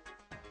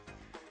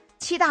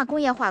7大工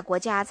业化国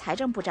家财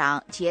政部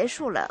长结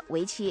束了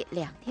为期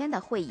2天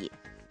的会议。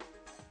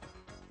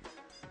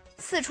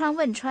四川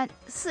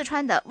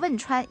的汶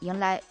川迎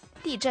来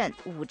地震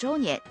5周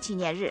年纪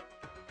念日。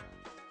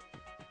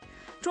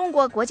中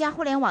国国家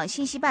互联网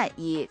信息办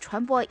以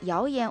传播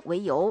谣言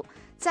为由，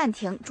暂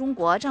停中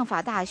国政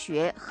法大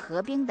学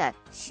合并的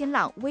新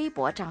浪微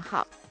博账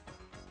号。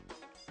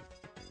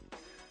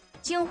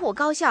京沪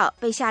高校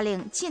被下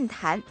令禁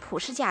谈普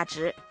世价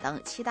值等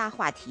7大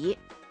话题。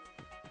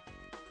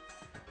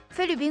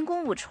菲律宾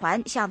公务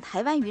船向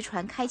台湾渔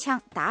船开枪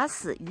打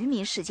死渔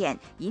民事件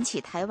引起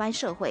台湾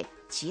社会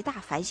极大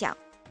反响。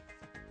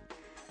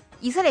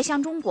以色列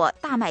向中国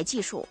大卖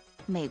技术，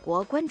美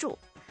国关注。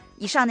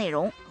以上内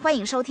容欢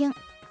迎收听。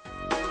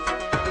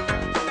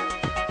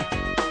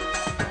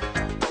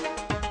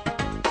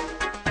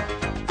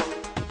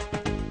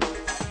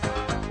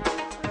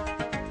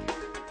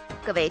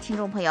各位听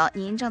众朋友，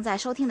您正在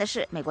收听的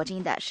是美国之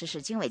音的时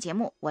事经纬节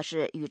目，我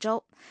是宇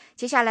宙。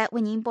接下来为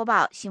您播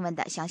报新闻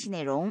的详细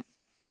内容。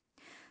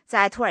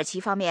在土耳其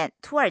方面，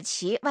土耳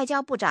其外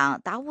交部长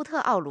达乌特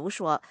奥卢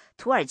说，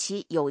土耳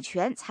其有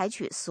权采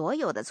取所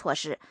有的措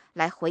施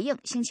来回应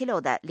星期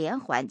六的连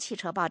环汽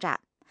车爆炸。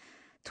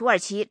土耳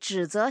其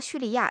指责叙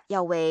利亚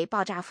要为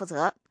爆炸负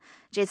责，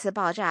这次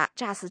爆炸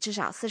炸死至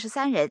少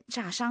43人，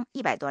炸伤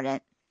100多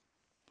人。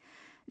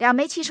2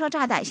枚汽车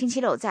炸弹星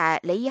期六在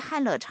雷伊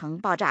汉勒城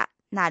爆炸，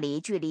那里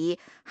距离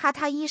哈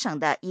塔伊省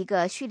的一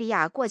个叙利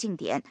亚过境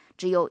点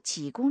只有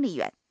几公里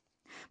远。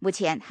目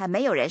前还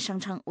没有人声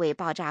称为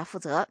爆炸负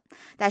责，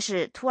但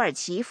是土耳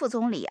其副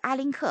总理阿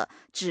林克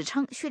指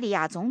称叙利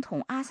亚总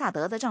统阿萨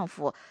德的政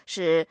府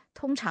是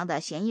通常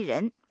的嫌疑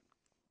人。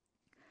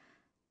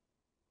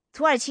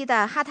土耳其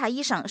的哈塔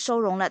伊省收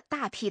容了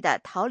大批的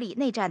逃离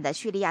内战的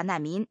叙利亚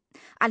难民，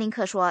阿林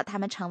克说他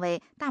们成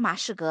为大马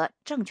士革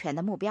政权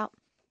的目标。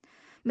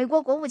美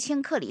国国务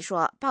卿克里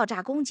说，爆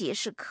炸攻击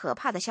是可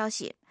怕的消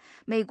息，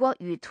美国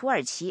与土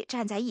耳其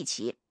站在一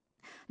起。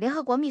联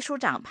合国秘书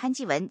长潘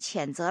基文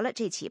谴责了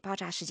这起爆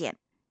炸事件，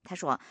他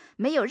说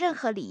没有任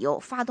何理由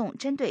发动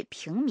针对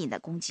平民的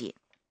攻击。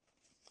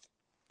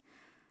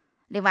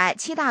另外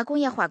，7大工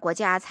业化国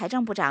家财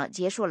政部长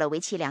结束了为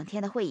期2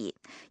天的会议，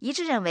一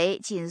致认为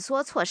紧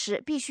缩措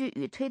施必须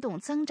与推动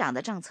增长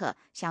的政策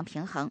相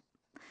平衡。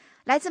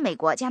来自美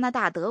国、加拿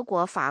大、德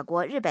国、法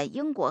国、日本、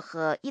英国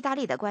和意大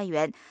利的官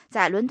员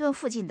在伦敦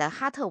附近的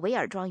哈特维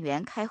尔庄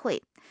园开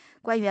会，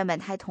官员们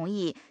还同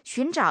意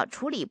寻找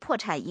处理破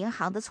产银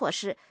行的措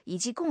施，以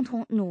及共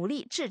同努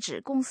力制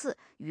止公司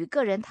与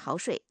个人逃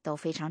税都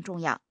非常重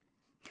要。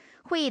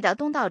会议的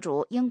东道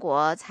主英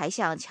国财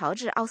相乔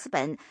治·奥斯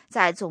本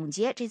在总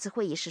结这次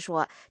会议时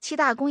说，7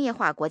大工业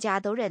化国家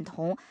都认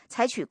同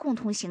采取共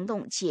同行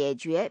动解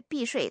决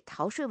避税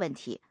逃税问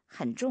题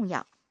很重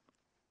要。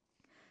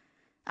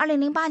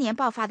2008年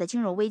爆发的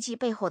金融危机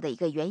背后的一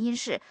个原因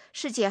是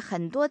世界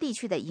很多地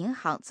区的银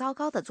行糟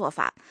糕的做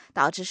法，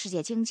导致世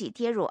界经济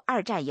跌入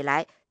2战以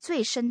来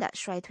最深的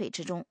衰退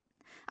之中。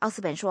奥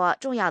斯本说，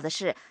重要的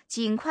是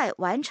尽快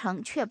完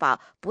成确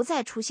保不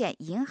再出现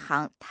银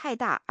行太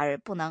大而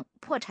不能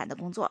破产的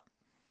工作。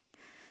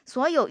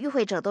所有与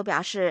会者都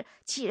表示，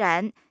既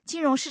然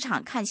金融市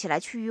场看起来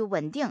趋于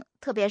稳定，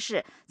特别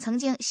是曾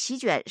经席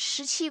卷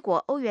17国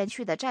欧元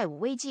区的债务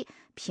危机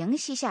平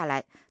息下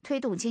来，推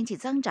动经济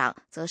增长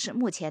则是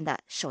目前的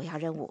首要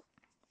任务。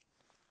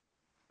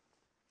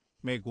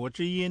美国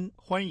之音，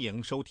欢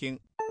迎收听。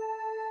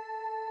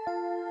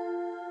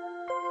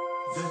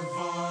The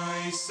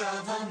Voice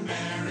of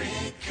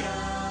America。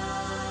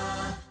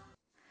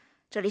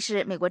 这里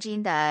是美国之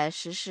音的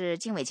时事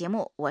经纬节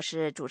目，我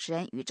是主持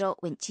人宇宙，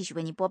继续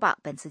为您播报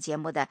本次节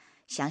目的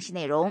详细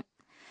内容。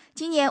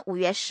今年5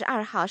月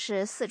12号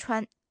是四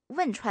川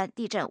汶川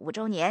地震5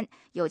周年，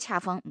又恰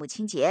逢母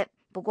亲节。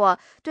不过，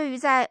对于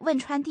在汶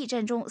川地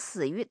震中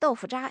死于豆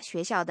腐渣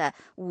学校的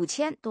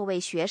5000多位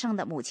学生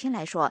的母亲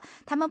来说，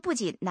他们不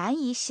仅难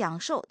以享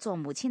受做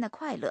母亲的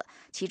快乐，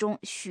其中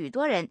许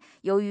多人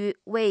由于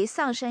为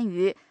丧生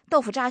于豆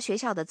腐渣学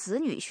校的子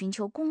女寻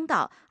求公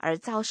道而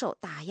遭受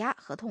打压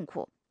和痛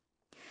苦。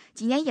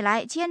几年以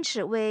来，坚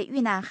持为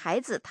遇难孩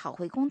子讨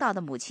回公道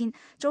的母亲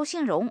周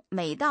兴荣，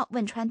每到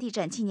汶川地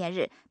震纪念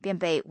日便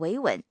被维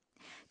稳。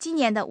今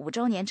年的5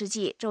周年之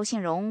际，周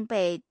兴荣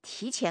被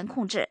提前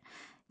控制，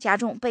家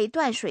中被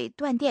断水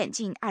断电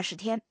近20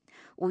天。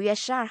5月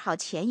12号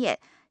前夜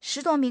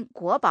，10多名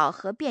国保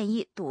和便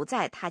衣堵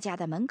在他家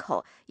的门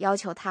口，要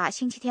求他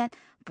星期天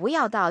不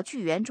要到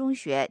巨源中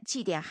学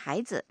祭奠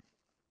孩子。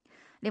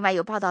另外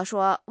有报道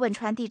说，汶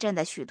川地震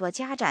的许多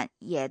家站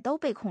也都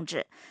被控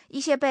制，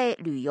一些被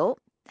旅游，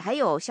还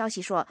有消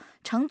息说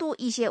成都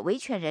一些维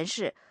权人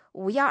士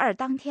512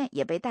当天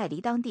也被带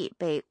离当地，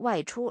被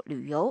外出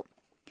旅游。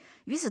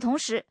与此同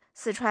时，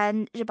四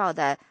川日报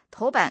的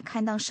头版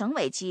刊登省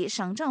委及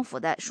省政府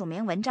的署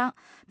名文章，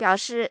表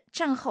示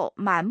震后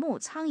满目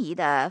苍夷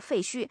的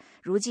废墟，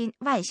如今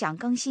万象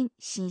更新，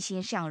欣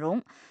欣向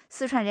荣，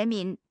四川人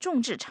民众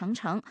志成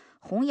城，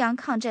弘扬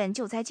抗震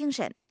救灾精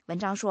神。文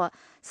章说，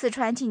四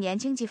川近年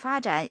经济发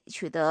展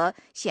取得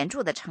显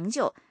著的成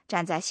就，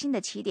站在新的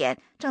起点，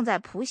正在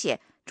谱写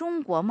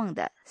中国梦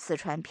的四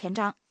川篇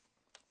章。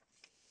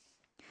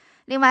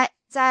另外，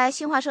在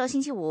新华社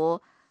星期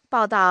五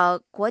报道，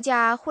国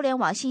家互联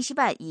网信息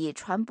办以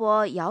传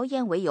播谣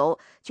言为由，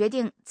决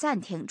定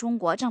暂停中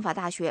国政法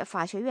大学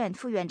法学院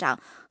副院长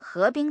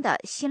何冰的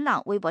新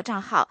浪微博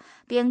账号，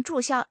并注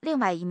销另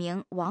外一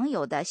名网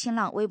友的新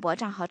浪微博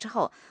账号之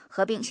后，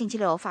何冰星期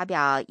六发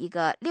表一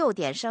个6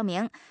点声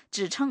明，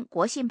指称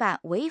国信办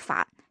违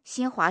法，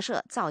新华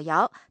社造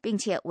谣，并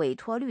且委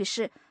托律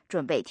师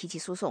准备提起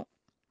诉讼。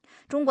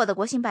中国的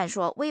国信办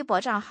说，微博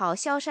账号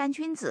萧山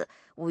君子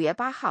5月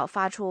8号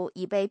发出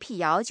已被辟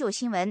谣旧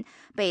新闻，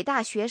北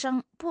大学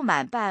生不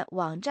满办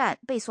网站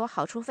被索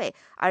好处费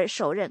而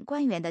首任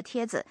官员的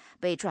帖子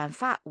被转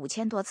发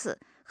5000多次，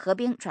何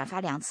冰转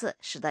发2次，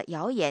使得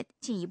谣言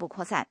进一步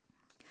扩散。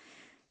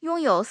拥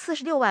有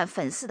46万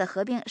粉丝的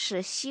何冰是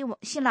新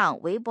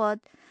浪微博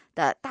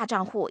的大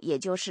账户，也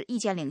就是意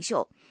见领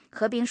袖。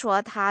何冰说，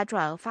他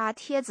转发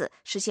帖子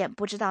实现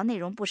不知道内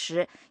容不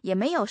实，也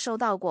没有收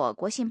到过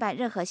国信办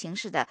任何形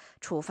式的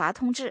处罚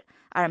通知，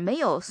而没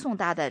有送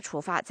达的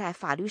处罚在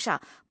法律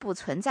上不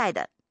存在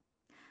的。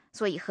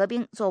所以何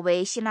冰作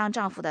为新浪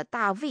账户的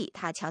大 V，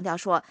 他强调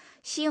说，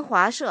新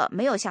华社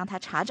没有向他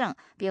查证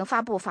并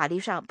发布法律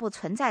上不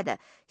存在的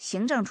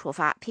行政处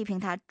罚，批评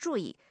他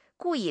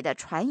故意的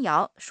传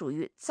谣，属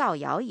于造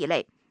谣一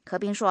类。何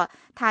冰说，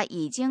他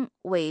已经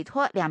委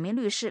托2名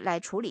律师来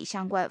处理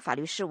相关法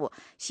律事务，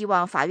希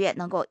望法院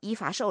能够依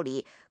法受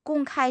理，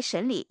公开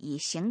审理，以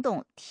行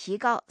动提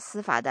高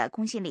司法的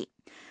公信力。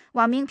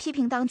网民批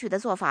评当局的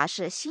做法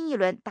是新一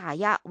轮打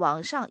压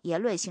网上言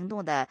论行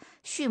动的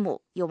序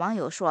幕。有网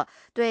友说，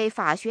对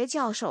法学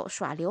教授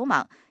耍流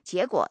氓，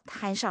结果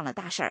摊上了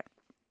大事儿。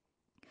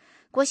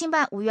国信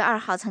办5月2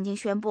号曾经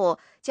宣布，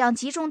将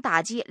集中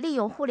打击利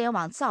用互联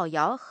网造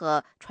谣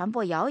和传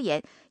播谣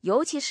言，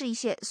尤其是一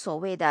些所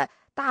谓的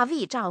大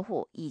V 账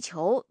户，以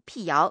求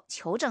辟谣、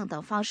求证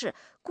等方式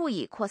故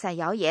意扩散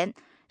谣言，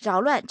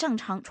扰乱正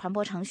常传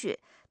播程序。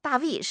大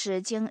V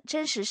是经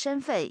真实身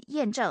份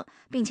验证，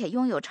并且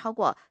拥有超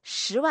过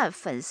10万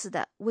粉丝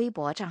的微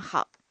博账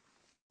号。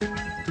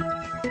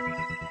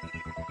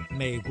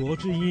美国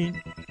之音，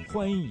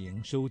欢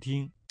迎收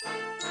听。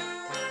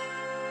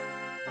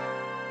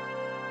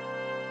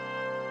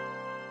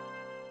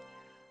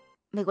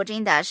美国之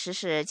音的时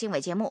事经纬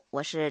节目，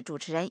我是主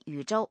持人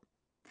宇宙。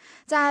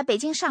在北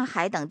京、上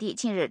海等地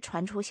近日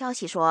传出消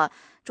息说，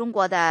中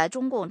国的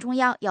中共中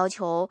央要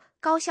求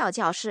高校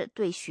教师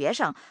对学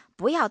生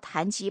不要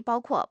谈及包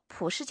括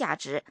普世价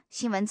值、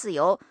新闻自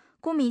由、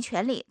公民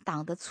权利、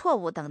党的错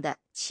误等的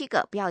7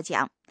个不要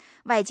讲。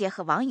外界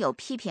和网友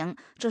批评，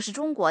这是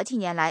中国近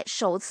年来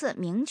首次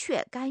明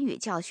确干预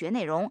教学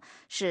内容，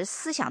是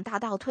思想大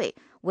倒退，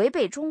违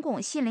背中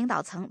共新领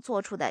导层做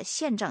出的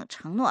宪政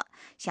承诺。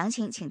详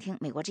情请听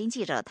美国之音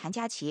记者谭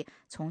佳琪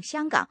从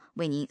香港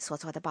为您所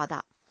做的报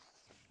道。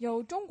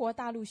有中国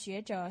大陆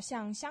学者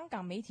向香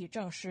港媒体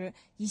证实，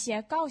一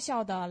些高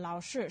校的老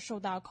师收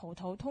到口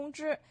头通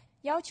知，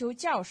要求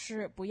教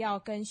师不要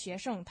跟学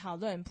生讨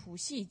论普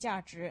世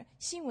价值、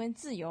新闻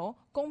自由、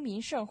公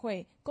民社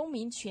会、公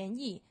民权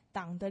益、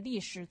党的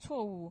历史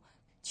错误、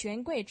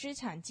权贵资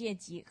产阶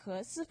级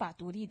和司法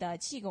独立的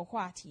7个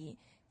话题。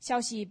消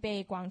息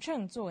被广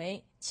称作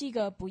为7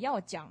个不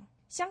要讲。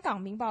香港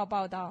明报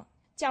报道，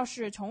教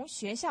师从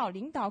学校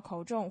领导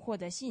口中获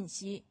得信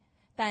息，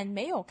但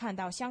没有看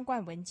到相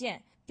关文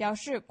件，表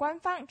示官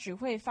方只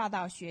会发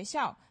到学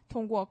校，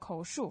通过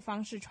口述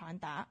方式传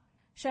达。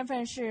身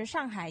份是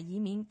上海移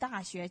民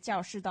大学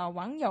教师的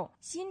网友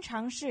新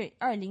尝试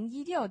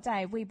2016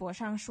在微博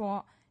上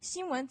说，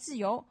新闻自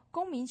由、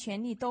公民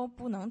权利都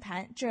不能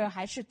谈，这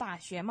还是大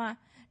学吗？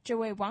这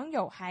位网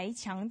友还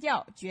强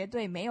调绝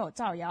对没有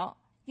造谣，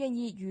愿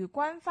意与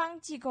官方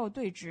机构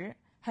对峙。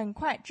很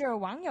快这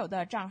网友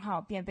的账号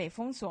便被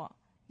封锁。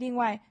另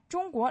外，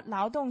中国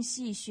劳动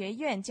系学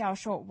院教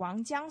授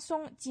王江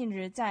松近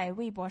日在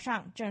微博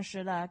上证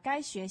实了该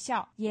学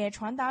校也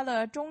传达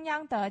了中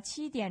央的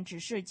7点指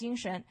示精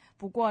神，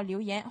不过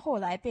留言后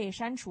来被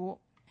删除。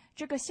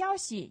这个消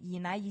息引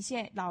来一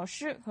些老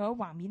师和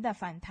网民的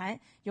反弹。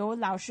有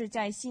老师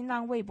在新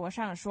浪微博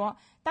上说，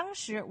当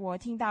时我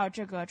听到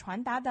这个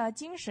传达的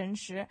精神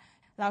时，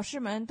老师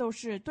们都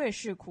是对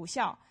视苦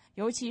笑，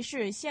尤其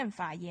是宪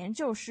法研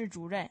究室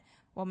主任，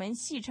我们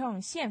戏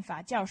称宪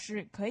法教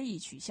师可以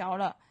取消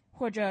了，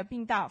或者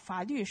并到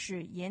法律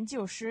史研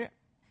究师。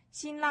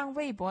新浪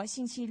微博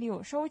星期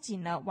六收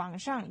紧了网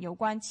上有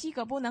关7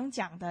个不能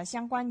讲的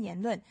相关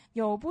言论，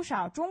有不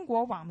少中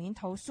国网民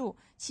投诉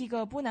7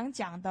个不能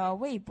讲的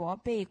微博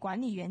被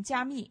管理员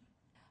加密。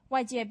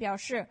外界表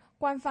示，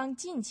官方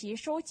近期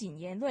收紧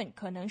言论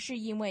可能是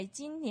因为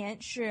今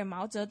年是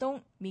毛泽东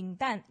泯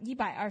诞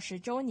120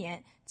周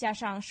年，加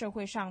上社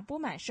会上不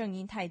满声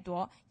音太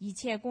多，一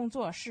切工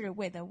作是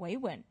为了维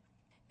稳。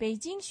北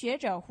京学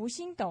者胡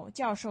星斗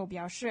教授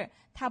表示，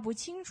他不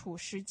清楚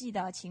实际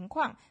的情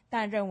况，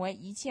但认为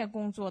一切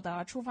工作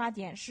的出发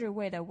点是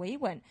为了维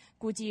稳，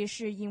估计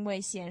是因为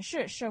显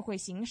示社会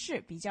形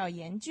势比较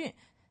严峻，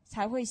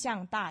才会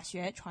向大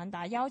学传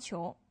达要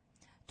求。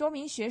多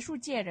名学术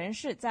界人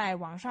士在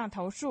网上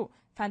投诉，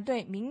反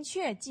对明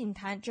确禁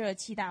谈这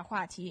7大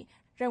话题，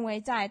认为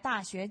在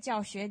大学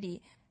教学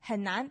里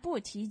很难不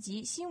提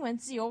及新闻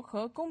自由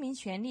和公民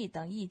权利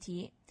等议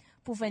题。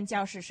部分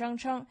教师声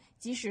称，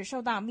即使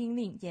收到命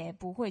令也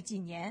不会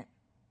禁言。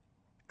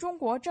中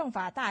国政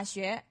法大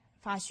学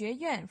法学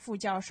院副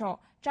教授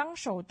张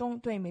守东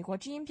对美国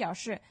之音表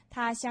示，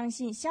他相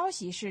信消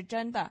息是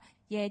真的，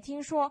也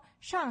听说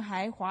上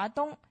海华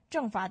东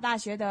政法大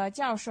学的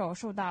教授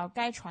收到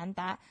该传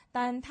达，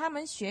但他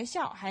们学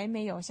校还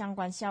没有相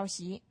关消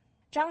息。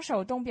张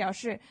守东表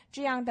示，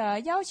这样的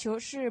要求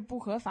是不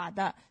合法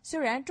的，虽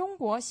然中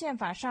国宪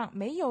法上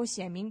没有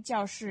写明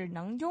教师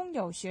能拥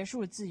有学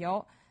术自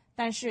由，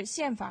但是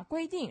宪法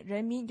规定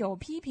人民有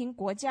批评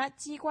国家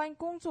机关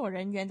工作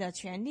人员的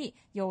权利，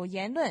有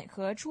言论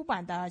和出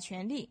版的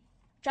权利。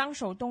张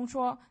守东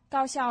说，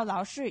高校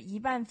老师一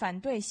般反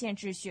对限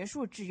制学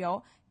术自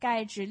由，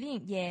该指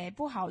令也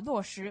不好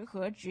落实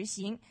和执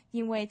行，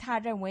因为他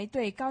认为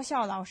对高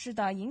校老师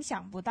的影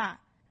响不大。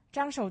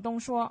张守东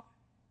说，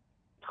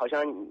好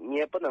像你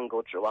也不能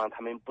够指望他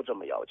们不这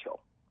么要求。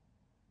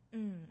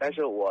但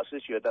是我是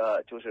觉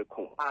得，就是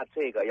恐怕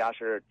这个要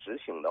是执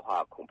行的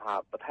话，恐怕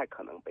不太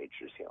可能被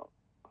执行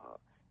啊，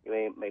因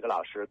为每个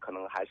老师可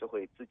能还是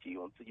会自己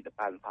用自己的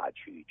办法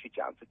去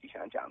讲自己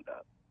想讲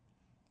的。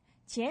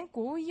前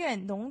国务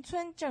院农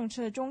村政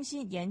策中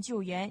心研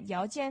究员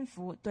姚建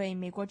福对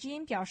美国之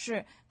音表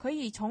示，可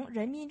以从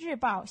人民日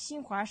报、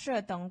新华社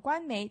等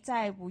官媒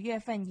在5月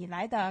份以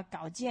来的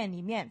稿件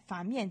里面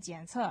反面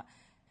检测，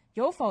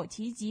有否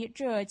提及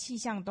这7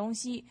项东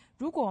西，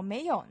如果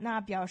没有，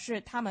那表示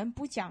他们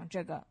不讲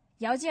这个。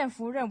姚建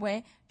福认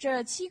为，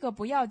这7个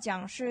不要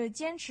讲是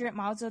坚持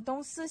毛泽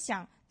东思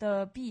想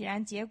的必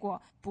然结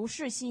果，不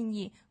是新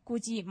意。估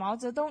计毛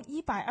泽东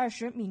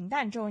120泯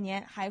诞周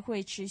年还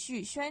会持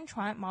续宣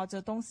传毛泽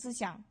东思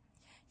想。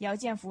姚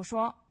建福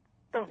说，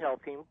邓小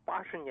平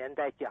80年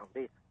代讲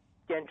的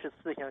坚持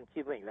4项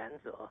基本原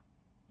则，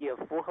也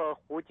符合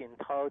胡锦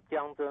涛、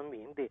江泽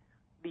民的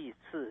历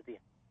次的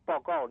报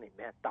告里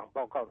面，党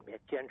报告里面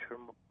坚持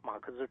马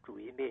克思主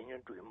义、列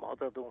宁主义、毛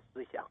泽东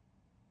思想，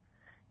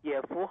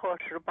也符合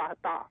18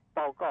大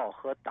报告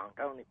和党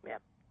章里面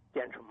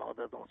坚持毛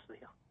泽东思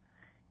想，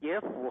也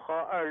符合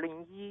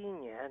2011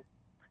年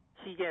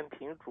习近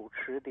平主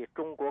持的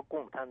中国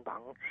共产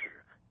党史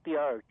第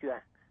2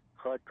卷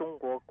和中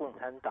国共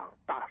产党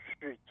大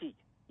事记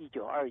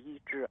1921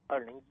至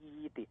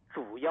2011的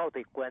主要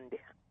的观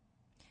点。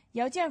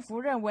姚建福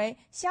认为，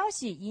消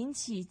息引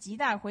起极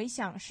大回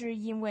响是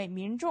因为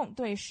民众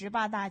对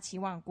18大期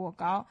望过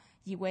高，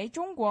以为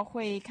中国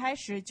会开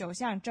始走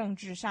向政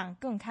治上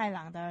更开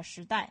朗的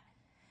时代。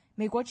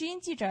美国之音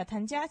记者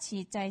谭佳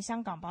琪在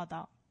香港报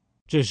道。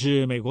这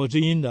是美国之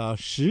音的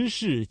时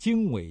事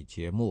经纬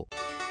节目。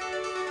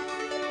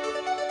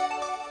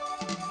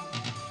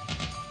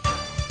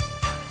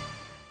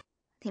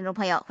听众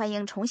朋友，欢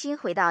迎重新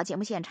回到节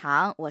目现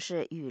场，我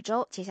是宇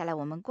宙。接下来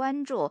我们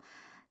关注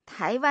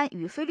台湾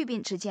与菲律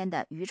宾之间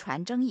的渔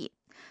船争议。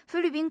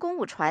菲律宾公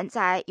务船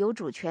在有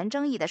主权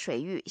争议的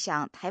水域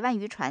向台湾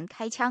渔船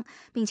开枪，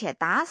并且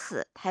打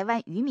死台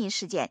湾渔民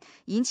事件，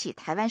引起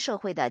台湾社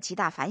会的极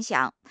大反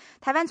响。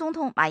台湾总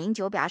统马英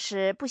九表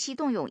示不惜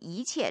动用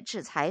一切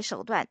制裁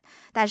手段，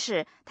但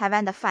是台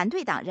湾的反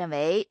对党认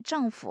为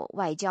政府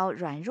外交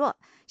软弱。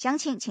详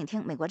情请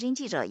听美国之音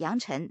记者杨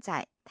晨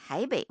在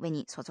台北为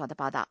你所做的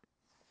报道。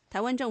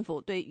台湾政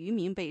府对渔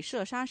民被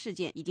射杀事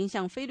件已经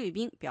向菲律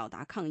宾表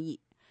达抗议。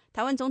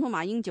台湾总统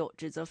马英九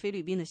指责菲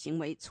律宾的行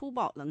为粗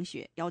暴冷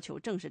血，要求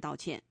正式道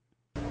歉。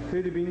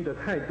菲律宾的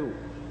态度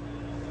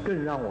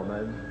更让我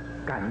们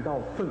感到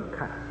愤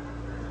慨，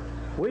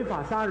违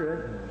法杀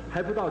人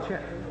还不道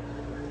歉，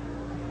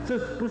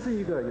这不是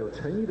一个有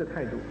诚意的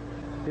态度，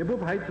也不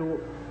排除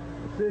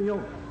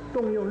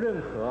动用任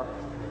何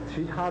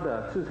其他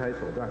的制裁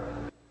手段。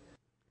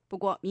不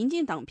过，民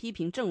进党批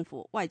评政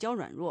府外交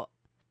软弱。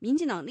民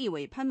进党立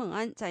委潘孟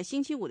安在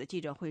星期五的记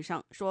者会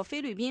上说，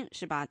菲律宾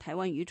是把台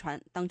湾渔船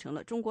当成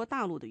了中国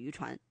大陆的渔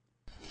船。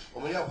我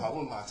们要访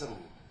问马政府，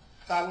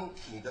当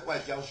你的外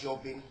交休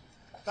兵，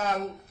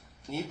当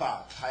你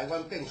把台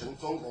湾变成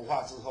中国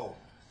化之后，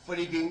菲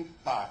律宾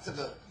把这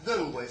个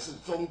认为是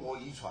中国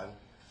遗传，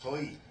所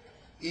以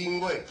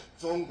因为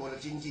中国的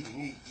经济领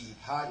域与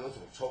它有所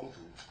冲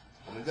突，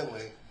我们认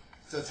为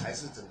这才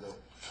是整个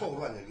错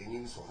乱的原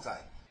因所在。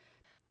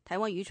台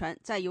湾渔船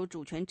在有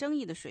主权争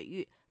议的水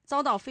域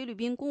遭到菲律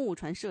宾公务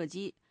船射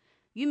击，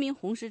渔民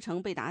洪石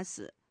成被打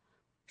死，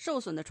受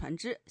损的船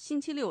只星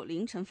期六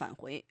凌晨返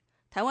回。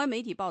台湾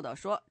媒体报道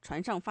说，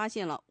船上发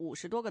现了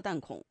50多个弹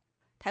孔。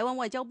台湾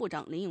外交部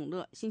长林永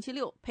乐星期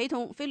六陪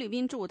同菲律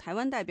宾驻台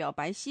湾代表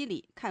白希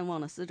礼看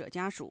望了死者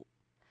家属。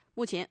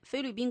目前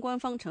菲律宾官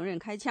方承认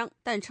开枪，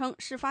但称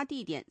事发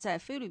地点在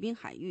菲律宾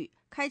海域，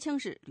开枪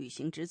是履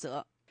行职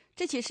责。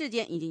这起事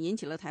件已经引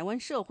起了台湾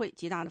社会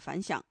极大的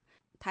反响。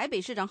台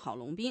北市长郝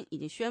龙斌已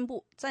经宣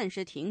布暂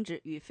时停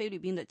止与菲律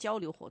宾的交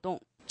流活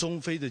动。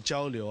中菲的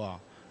交流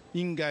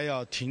应该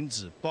要停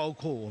止，包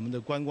括我们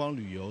的观光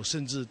旅游，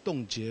甚至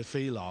冻结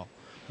菲劳。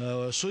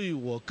所以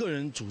我个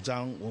人主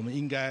张，我们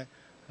应该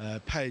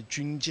派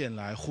军舰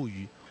来护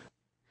渔。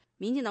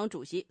民进党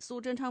主席苏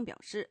贞昌表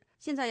示，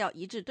现在要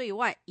一致对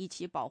外，一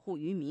起保护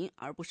渔民，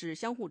而不是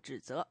相互指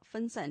责、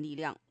分散力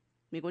量。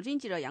美国之音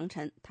记者杨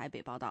晨台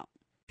北报道。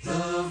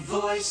The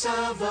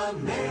Voice of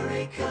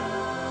America。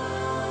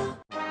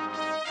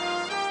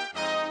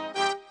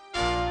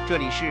 这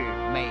里是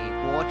美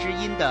国之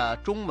音的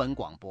中文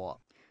广播。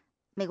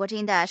美国之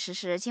音的时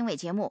事经纬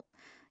节目，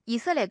以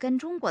色列跟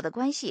中国的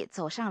关系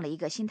走上了一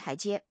个新台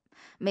阶。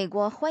美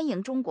国欢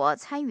迎中国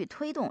参与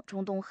推动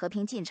中东和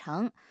平进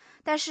程，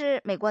但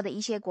是美国的一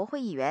些国会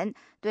议员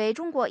对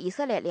中国以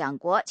色列两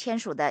国签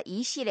署的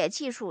一系列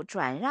技术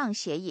转让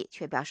协议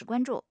却表示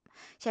关注。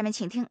下面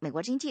请听美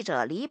国之音记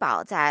者李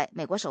宝在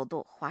美国首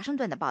都华盛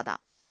顿的报道。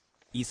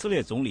以色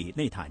列总理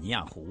内塔尼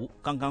亚胡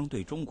刚刚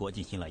对中国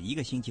进行了1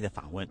个星期的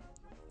访问，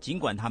尽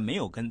管他没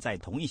有跟在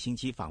同一星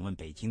期访问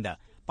北京的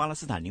巴勒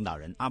斯坦领导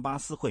人阿巴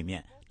斯会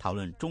面讨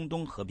论中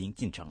东和平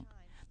进程，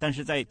但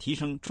是在提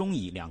升中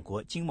以两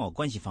国经贸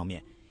关系方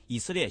面，以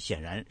色列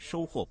显然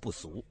收获不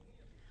俗。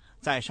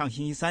在上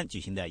星期三举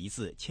行的一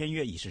次签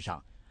约仪式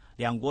上，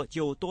两国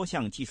就多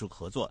项技术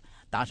合作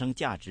达成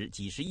价值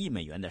几十亿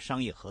美元的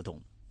商业合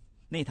同。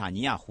内塔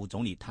尼亚胡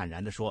总理坦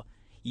然地说，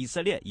以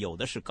色列有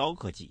的是高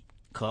科技，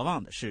渴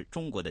望的是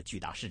中国的巨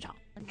大市场。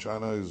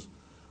 China is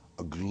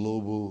a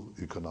global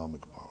economic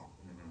power.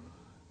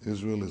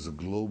 Israel is a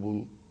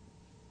global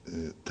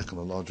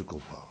technological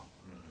power.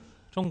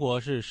 中国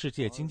是世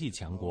界经济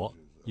强国，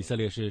以色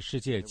列是世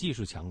界技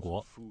术强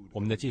国。我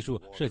们的技术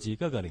涉及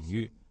各个领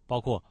域，包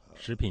括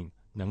食品、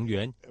能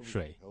源、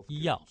水、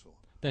医药。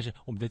但是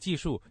我们的技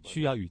术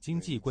需要与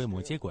经济规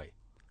模接轨。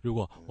如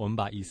果我们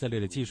把以色列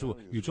的技术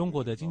与中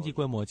国的经济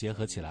规模结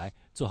合起来，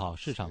做好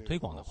市场推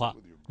广的话，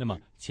那么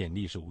潜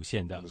力是无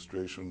限的。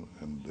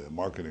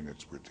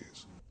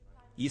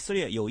以色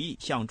列有意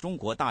向中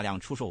国大量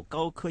出售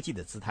高科技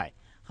的姿态，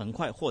很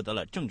快获得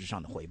了政治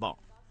上的回报。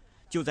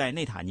就在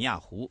内塔尼亚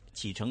胡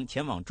启程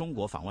前往中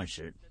国访问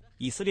时，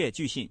以色列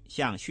据信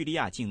向叙利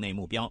亚境内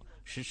目标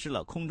实施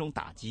了空中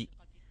打击。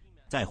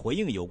在回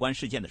应有关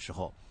事件的时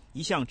候，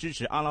一向支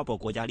持阿拉伯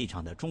国家立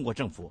场的中国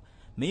政府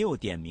没有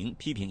点名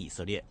批评以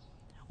色列。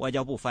外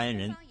交部发言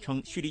人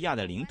称，叙利亚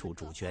的领土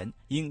主权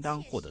应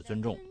当获得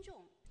尊重。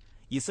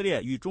以色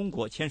列与中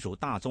国签署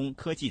大宗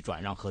科技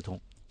转让合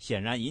同，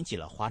显然引起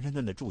了华盛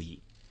顿的注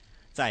意。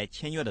在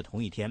签约的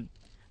同一天，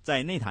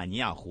在内塔尼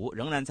亚胡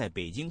仍然在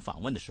北京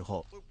访问的时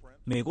候，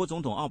美国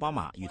总统奥巴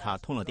马与他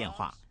通了电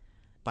话。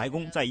白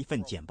宫在一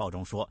份简报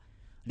中说，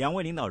两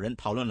位领导人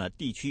讨论了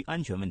地区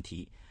安全问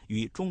题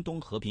与中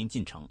东和平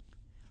进程，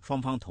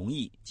双方同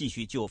意继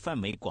续就范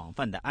围广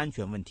泛的安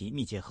全问题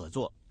密切合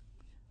作。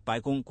白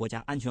宫国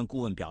家安全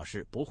顾问表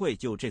示，不会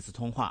就这次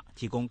通话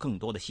提供更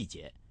多的细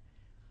节。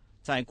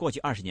在过去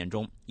20年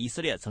中，以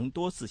色列曾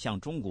多次向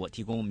中国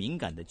提供敏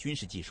感的军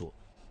事技术，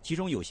其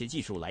中有些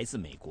技术来自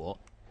美国。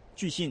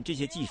据信，这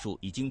些技术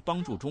已经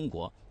帮助中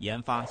国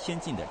研发先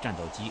进的战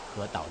斗机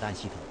和导弹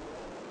系统。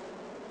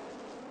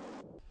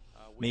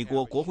美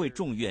国国会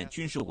众议院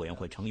军事委员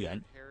会成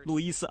员、路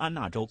易斯安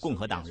那州共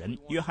和党人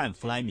约翰·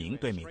弗莱明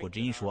对美国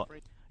之音说，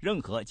任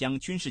何将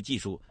军事技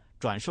术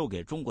转售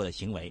给中国的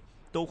行为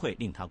都会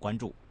令他关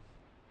注。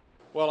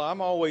Well,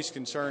 I'm always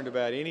concerned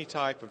about any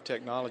type of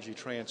technology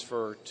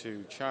transfer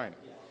to China.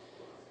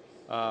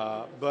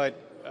 But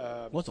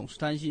我总是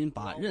担心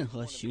把任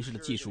何形式的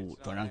技术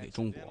转让给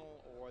中国。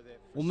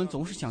我们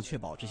总是想确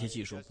保这些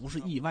技术不是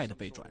意外的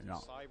被转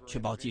让，确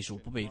保技术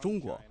不被中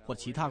国或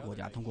其他国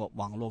家通过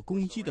网络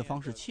攻击的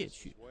方式窃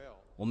取。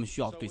我们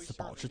需要对此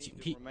保持警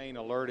惕。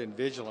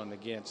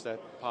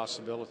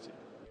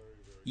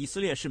以色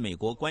列是美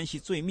国关系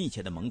最密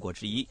切的盟国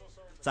之一。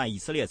在以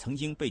色列曾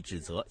经被指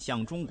责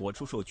向中国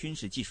出售军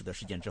事技术的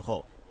事件之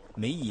后，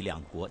美以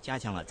两国加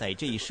强了在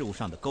这一事务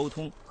上的沟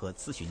通和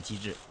咨询机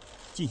制。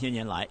近些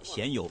年来，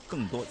鲜有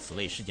更多此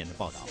类事件的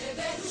报道。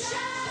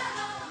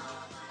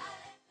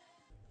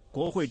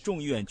国会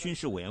众议院军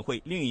事委员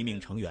会另一名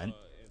成员、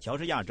乔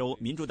治亚州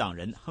民主党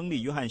人亨利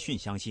·约翰逊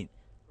相信，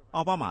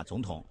奥巴马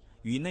总统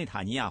与内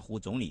塔尼亚胡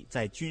总理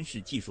在军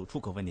事技术出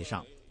口问题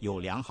上有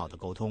良好的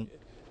沟通。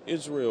以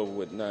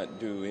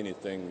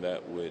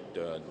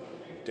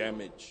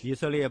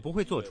色列不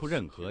会做出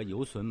任何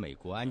有损美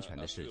国安全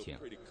的事情，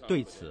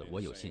对此我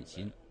有信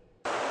心。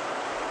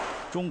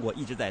中国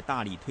一直在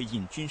大力推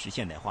进军事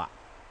现代化。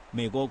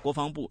美国国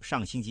防部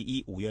上星期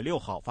一5月6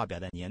号发表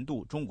的年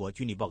度中国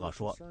军力报告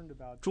说，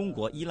中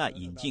国依赖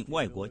引进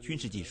外国军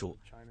事技术、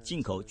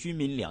进口军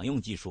民两用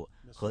技术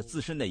和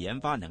自身的研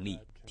发能力，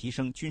提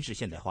升军事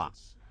现代化。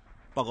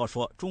报告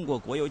说，中国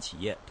国有企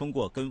业通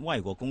过跟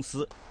外国公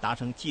司达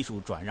成技术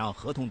转让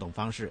合同等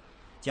方式，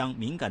将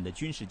敏感的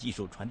军事技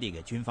术传递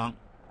给军方。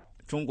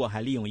中国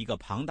还利用一个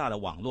庞大的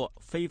网络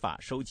非法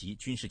收集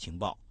军事情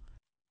报。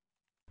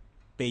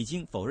北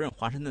京否认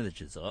华盛顿的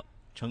指责，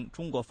称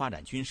中国发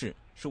展军事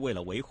是为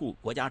了维护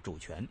国家主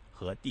权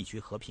和地区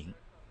和平。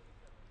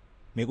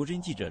美国之音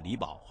记者李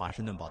宝华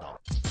盛顿报道。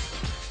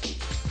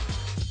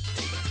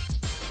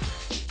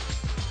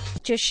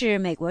这是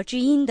美国之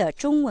音的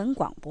中文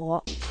广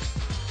播。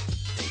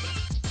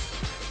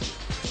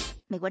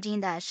美国之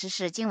音的时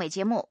事经纬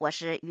节目，我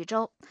是宇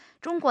宙。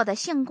中国的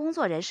性工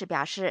作人士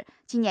表示，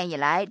今年以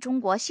来，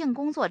中国性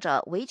工作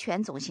者维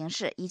权总形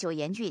势依旧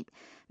严峻。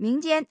民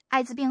间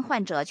艾滋病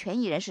患者权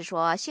益人士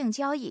说，性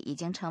交易已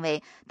经成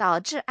为导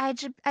致艾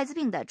滋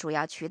病的主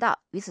要渠道。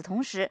与此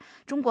同时，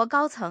中国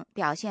高层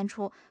表现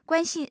出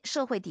关心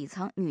社会底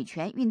层女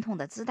权运动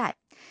的姿态。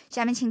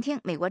下面请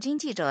听美国之音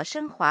记者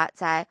申华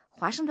在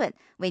华盛顿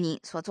为您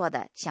所做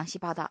的详细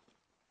报道。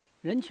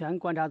人权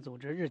观察组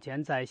织日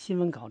前在新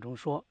闻稿中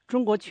说，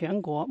中国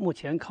全国目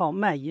前靠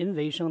卖淫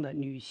为生的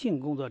女性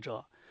工作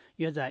者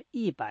约在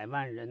100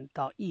万人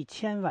到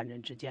1000万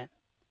人之间。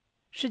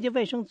世界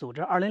卫生组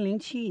织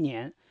2007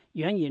年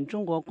援引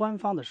中国官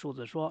方的数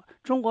字说，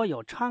中国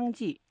有娼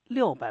妓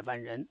600万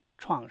人，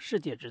创世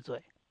界之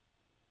最。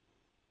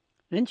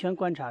人权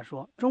观察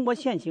说，中国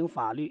现行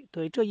法律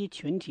对这一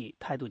群体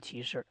态度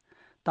歧视，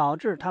导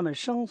致他们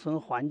生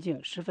存环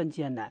境十分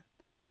艰难。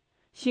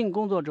性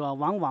工作者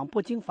往往不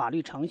经法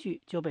律程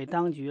序就被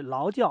当局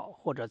劳教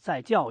或者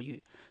再教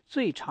育，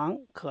最长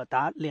可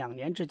达2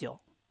年之久。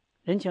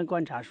人权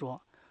观察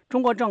说，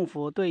中国政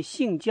府对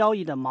性交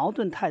易的矛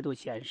盾态度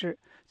显示，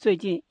最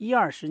近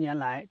10-20年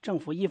来，政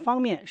府一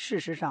方面事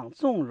实上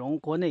纵容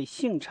国内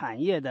性产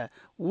业的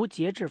无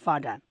节制发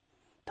展，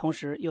同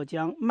时又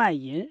将卖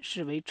淫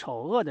视为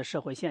丑恶的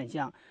社会现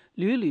象，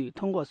屡屡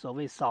通过所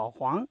谓扫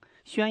黄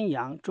宣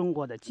扬中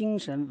国的精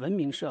神文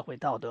明社会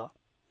道德。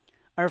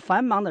而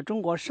繁忙的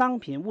中国商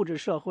品物质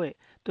社会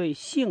对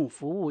性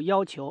服务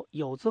要求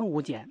有增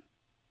无减。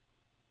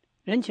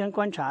人权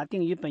观察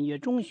定于本月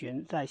中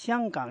旬在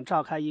香港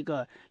召开一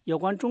个有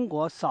关中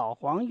国扫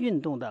黄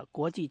运动的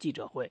国际记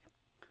者会。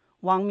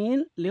网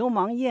民流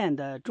氓燕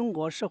的中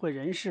国社会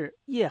人士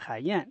叶海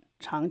燕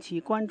长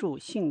期关注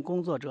性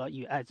工作者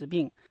与艾滋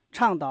病，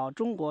倡导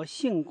中国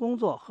性工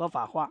作合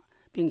法化，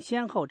并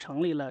先后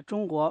成立了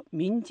中国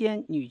民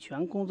间女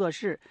权工作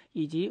室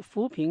以及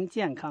扶贫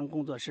健康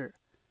工作室。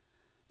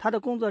他的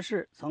工作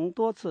室曾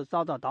多次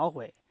遭到捣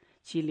毁，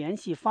其联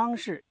系方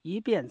式一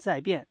变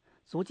再变，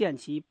足见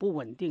其不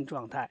稳定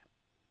状态。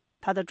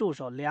他的助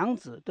手梁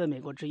子对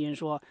美国之音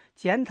说，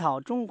检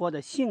讨中国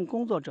的性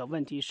工作者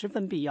问题十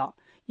分必要，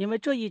因为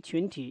这一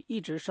群体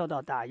一直受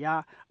到打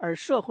压，而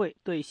社会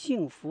对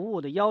性服务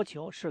的要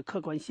求是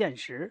客观现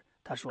实。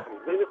他说，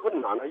这是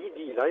困难的，一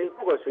直以来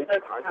不管谁在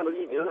台上都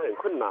一直是很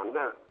困难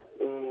的。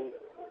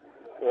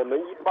我们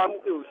一般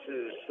就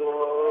是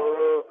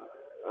说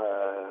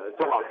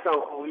在网上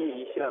呼吁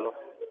一下咯。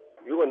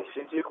如果你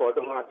实际活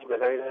动的话，基本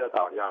上都要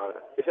打压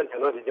了。就像前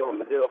段时间我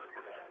们这个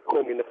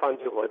公民的犯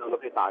罪活动都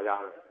被打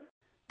压了。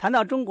谈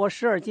到中国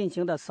时而进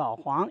行的扫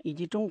黄以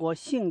及中国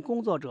性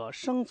工作者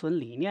生存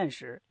理念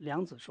时，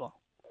梁子说：“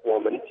我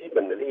们基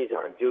本的立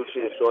场就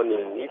是说，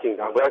你警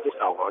察不要去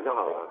扫黄就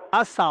好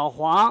了。扫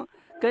黄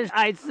跟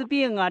艾滋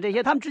病啊这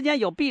些，他们之间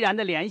有必然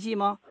的联系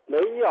吗？没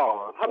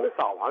有，他们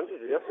扫黄就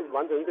主要是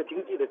完成一个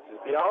经济的指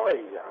标而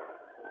已啊。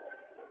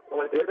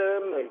我觉得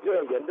每个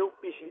人都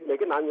必须，每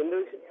个男人都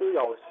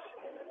有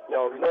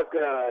那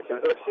个享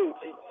受性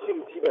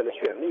基本的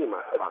权利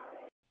嘛，是吧？”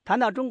谈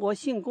到中国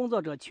性工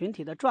作者群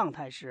体的状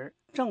态时，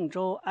郑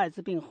州艾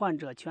滋病患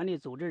者权利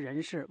组织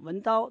人士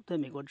文刀对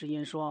美国之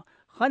音说，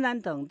河南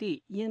等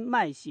地因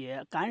卖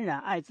血感染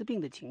艾滋病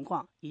的情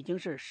况已经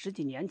是10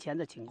几年前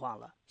的情况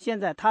了。现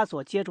在他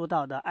所接触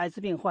到的艾滋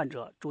病患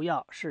者主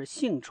要是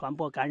性传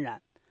播感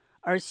染，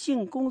而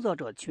性工作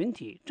者群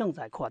体正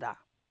在扩大。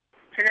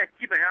现在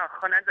基本上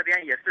河南这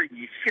边也是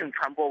以性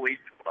传播为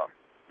主了，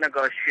那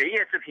个血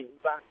液制品一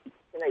般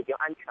现在已经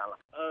安全了。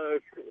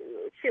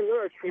性工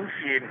作群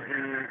体，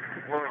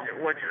我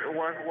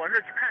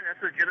是看着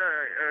是觉得，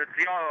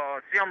只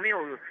要没有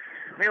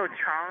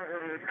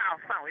大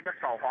范围的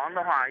扫黄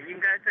的话，应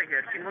该这些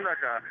性工作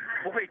者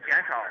不会减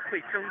少，会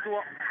增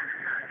多。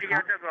毕竟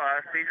这个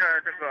随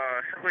着这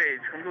个社会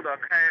程度的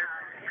开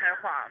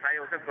化，还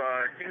有这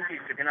个经济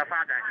水平的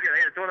发展，越来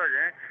越多的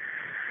人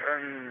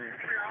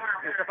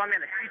有这方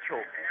面的需求，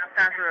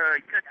但是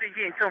最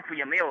近政府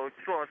也没有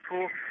做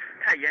出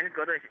太严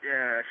格的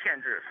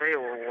限制，所以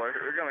我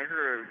认为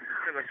是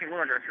这个性工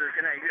作者是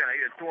现在越来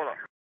越多了。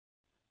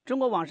中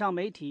国网上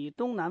媒体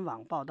东南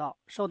网报道，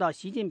受到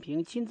习近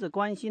平亲自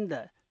关心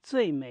的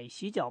最美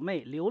洗脚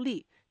妹刘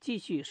丽继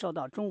续受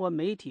到中国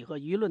媒体和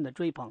舆论的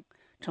追捧，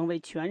成为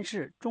诠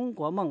释中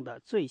国梦的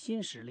最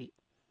新实例。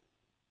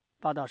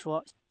报道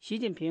说，习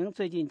近平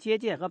最近接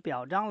见和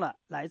表彰了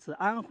来自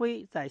安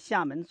徽在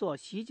厦门做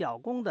洗脚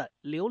工的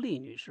刘丽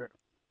女士。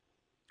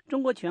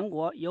中国全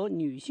国有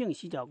女性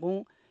洗脚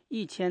工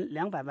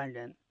1200万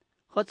人，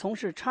和从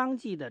事娼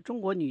妓的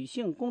中国女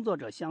性工作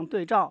者相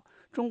对照，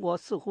中国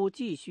似乎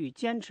继续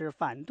坚持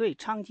反对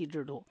娼妓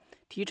制度，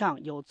提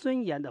倡有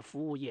尊严的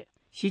服务业。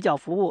洗脚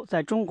服务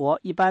在中国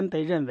一般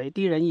被认为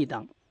低人一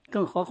等，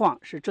更何况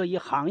是这一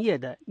行业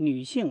的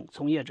女性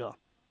从业者。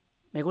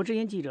美国之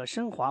音记者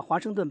申华华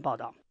盛顿报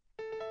道。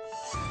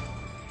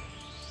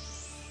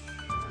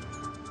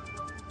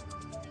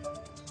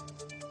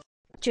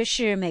这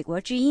是美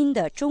国之音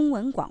的中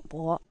文广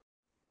播。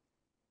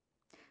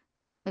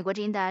美国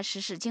之音的时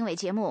事经纬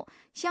节目，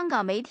香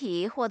港媒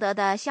体获得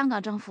的香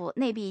港政府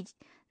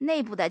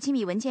内部的机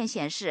密文件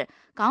显示，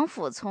港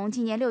府从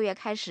今年6月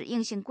开始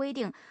硬性规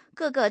定，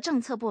各个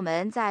政策部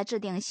门在制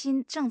定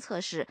新政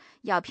策时，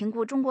要评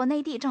估中国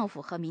内地政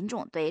府和民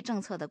众对政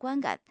策的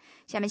观感。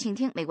下面请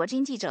听美国之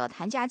音记者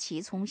谭佳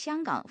琪从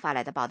香港发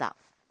来的报道。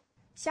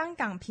香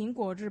港苹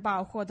果日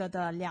报获得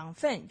的2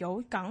份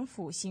由港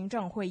府行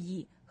政会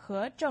议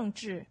和政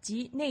治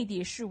及内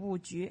地事务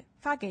局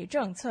发给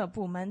政策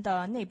部门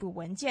的内部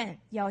文件，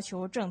要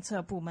求政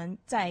策部门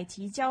在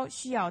提交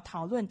需要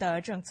讨论的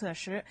政策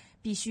时，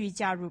必须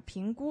加入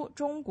评估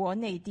中国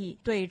内地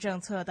对政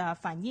策的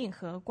反应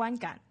和观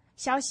感。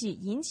消息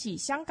引起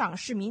香港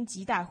市民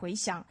极大回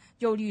响，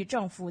忧虑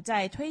政府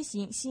在推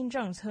行新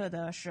政策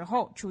的时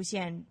候出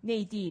现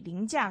内地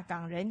凌驾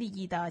港人利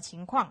益的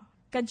情况。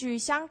根据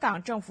香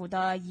港政府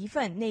的一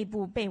份内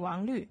部备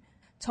忘录，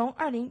从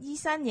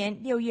2013年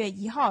6月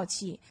1号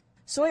起，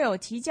所有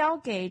提交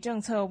给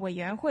政策委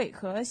员会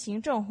和行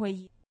政会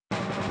议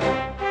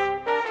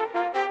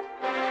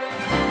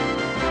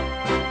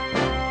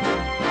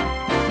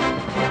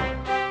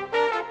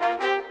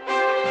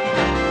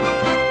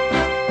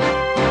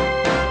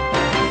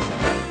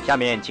下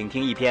面请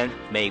听一篇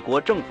美国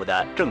政府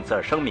的政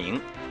策声明。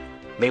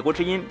美国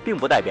之音并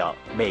不代表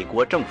美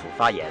国政府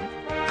发言。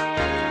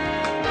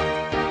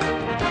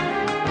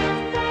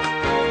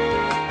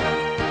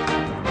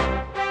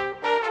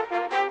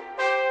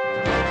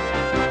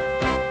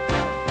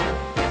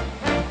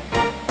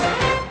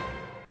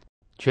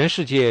全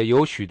世界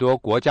有许多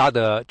国家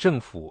的政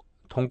府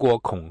通过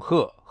恐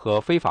吓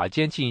和非法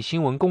监禁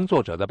新闻工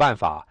作者的办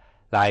法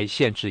来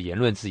限制言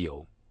论自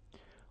由。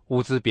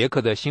乌兹别克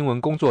的新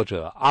闻工作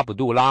者阿卜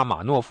杜拉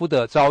马诺夫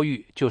的遭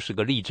遇就是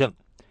个例证。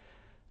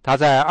他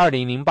在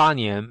2008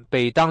年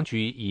被当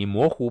局以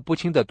模糊不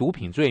清的毒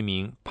品罪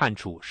名判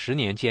处10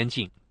年监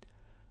禁。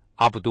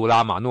阿卜杜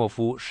拉马诺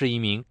夫是一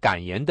名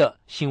敢言的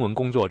新闻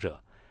工作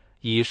者，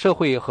以社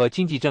会和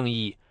经济正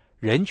义、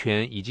人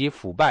权以及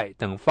腐败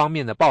等方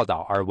面的报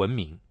道而闻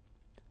名。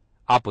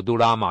阿卜杜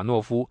拉马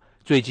诺夫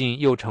最近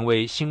又成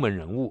为新闻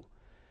人物，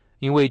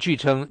因为据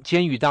称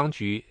监狱当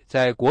局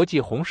在国际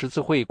红十字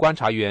会观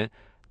察员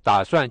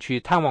打算去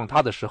探望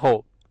他的时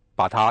候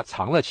把他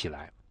藏了起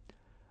来。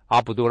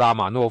阿卜杜拉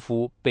马诺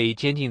夫被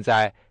监禁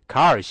在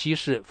卡尔西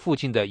市附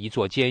近的一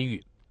座监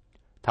狱。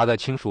他的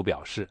亲属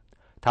表示，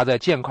他的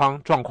健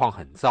康状况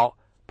很糟，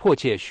迫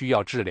切需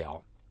要治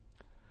疗。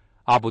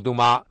阿卜杜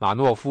拉马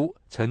诺夫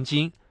曾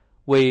经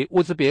为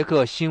乌兹别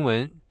克新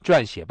闻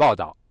撰写报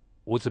道。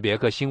乌兹别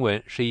克新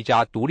闻是一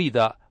家独立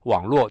的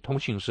网络通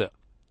讯社。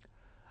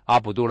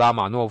阿卜杜拉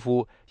马诺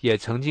夫也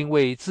曾经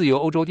为自由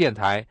欧洲电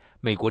台、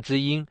美国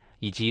之音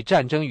以及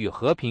战争与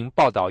和平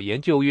报道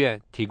研究院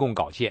提供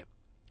稿件。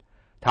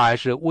他还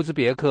是乌兹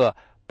别克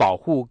保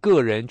护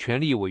个人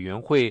权利委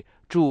员会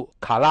驻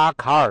卡拉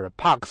卡尔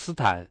帕克斯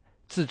坦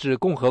自治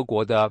共和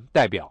国的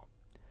代表。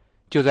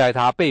就在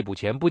他被捕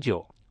前不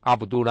久，阿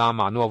卜杜拉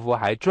马诺夫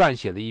还撰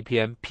写了一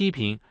篇批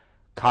评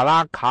卡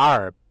拉卡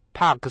尔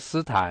帕克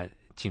斯坦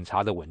警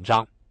察的文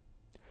章。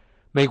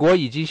美国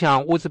已经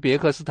向乌兹别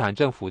克斯坦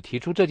政府提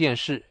出这件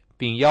事，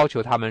并要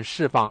求他们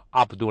释放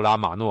阿卜杜拉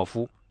马诺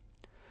夫。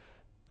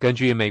根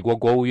据美国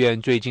国务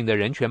院最近的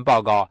人权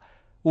报告，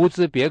乌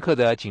兹别克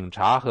的警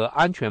察和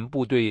安全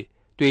部队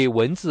对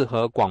文字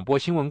和广播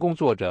新闻工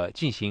作者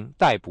进行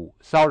逮捕、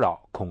骚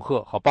扰、恐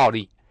吓和暴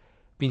力，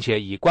并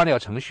且以官僚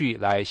程序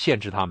来限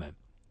制他们。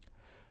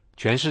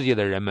全世界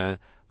的人们，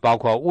包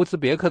括乌兹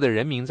别克的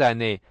人民在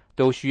内，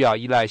都需要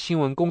依赖新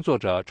闻工作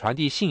者传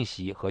递信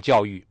息和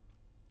教育。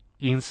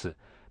因此，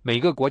每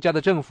个国家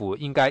的政府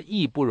应该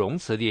义不容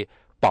辞地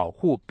保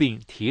护并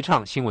提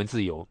倡新闻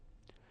自由。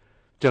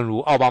正如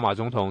奥巴马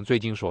总统最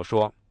近所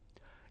说，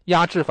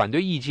压制反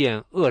对意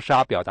见、扼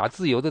杀表达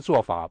自由的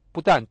做法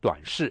不但短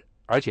视，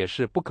而且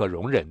是不可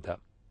容忍的。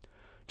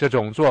这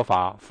种做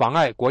法妨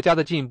碍国家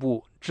的进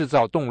步，制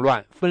造动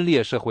乱，分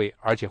裂社会，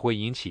而且会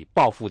引起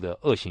报复的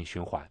恶性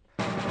循环。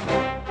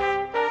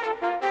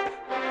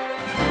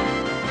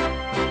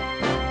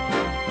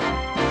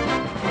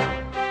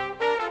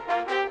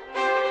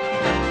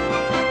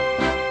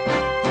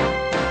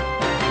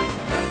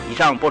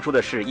上播出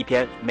的是一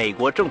篇美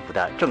国政府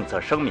的政策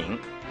声明，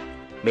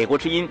美国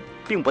之音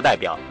并不代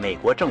表美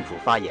国政府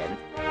发言。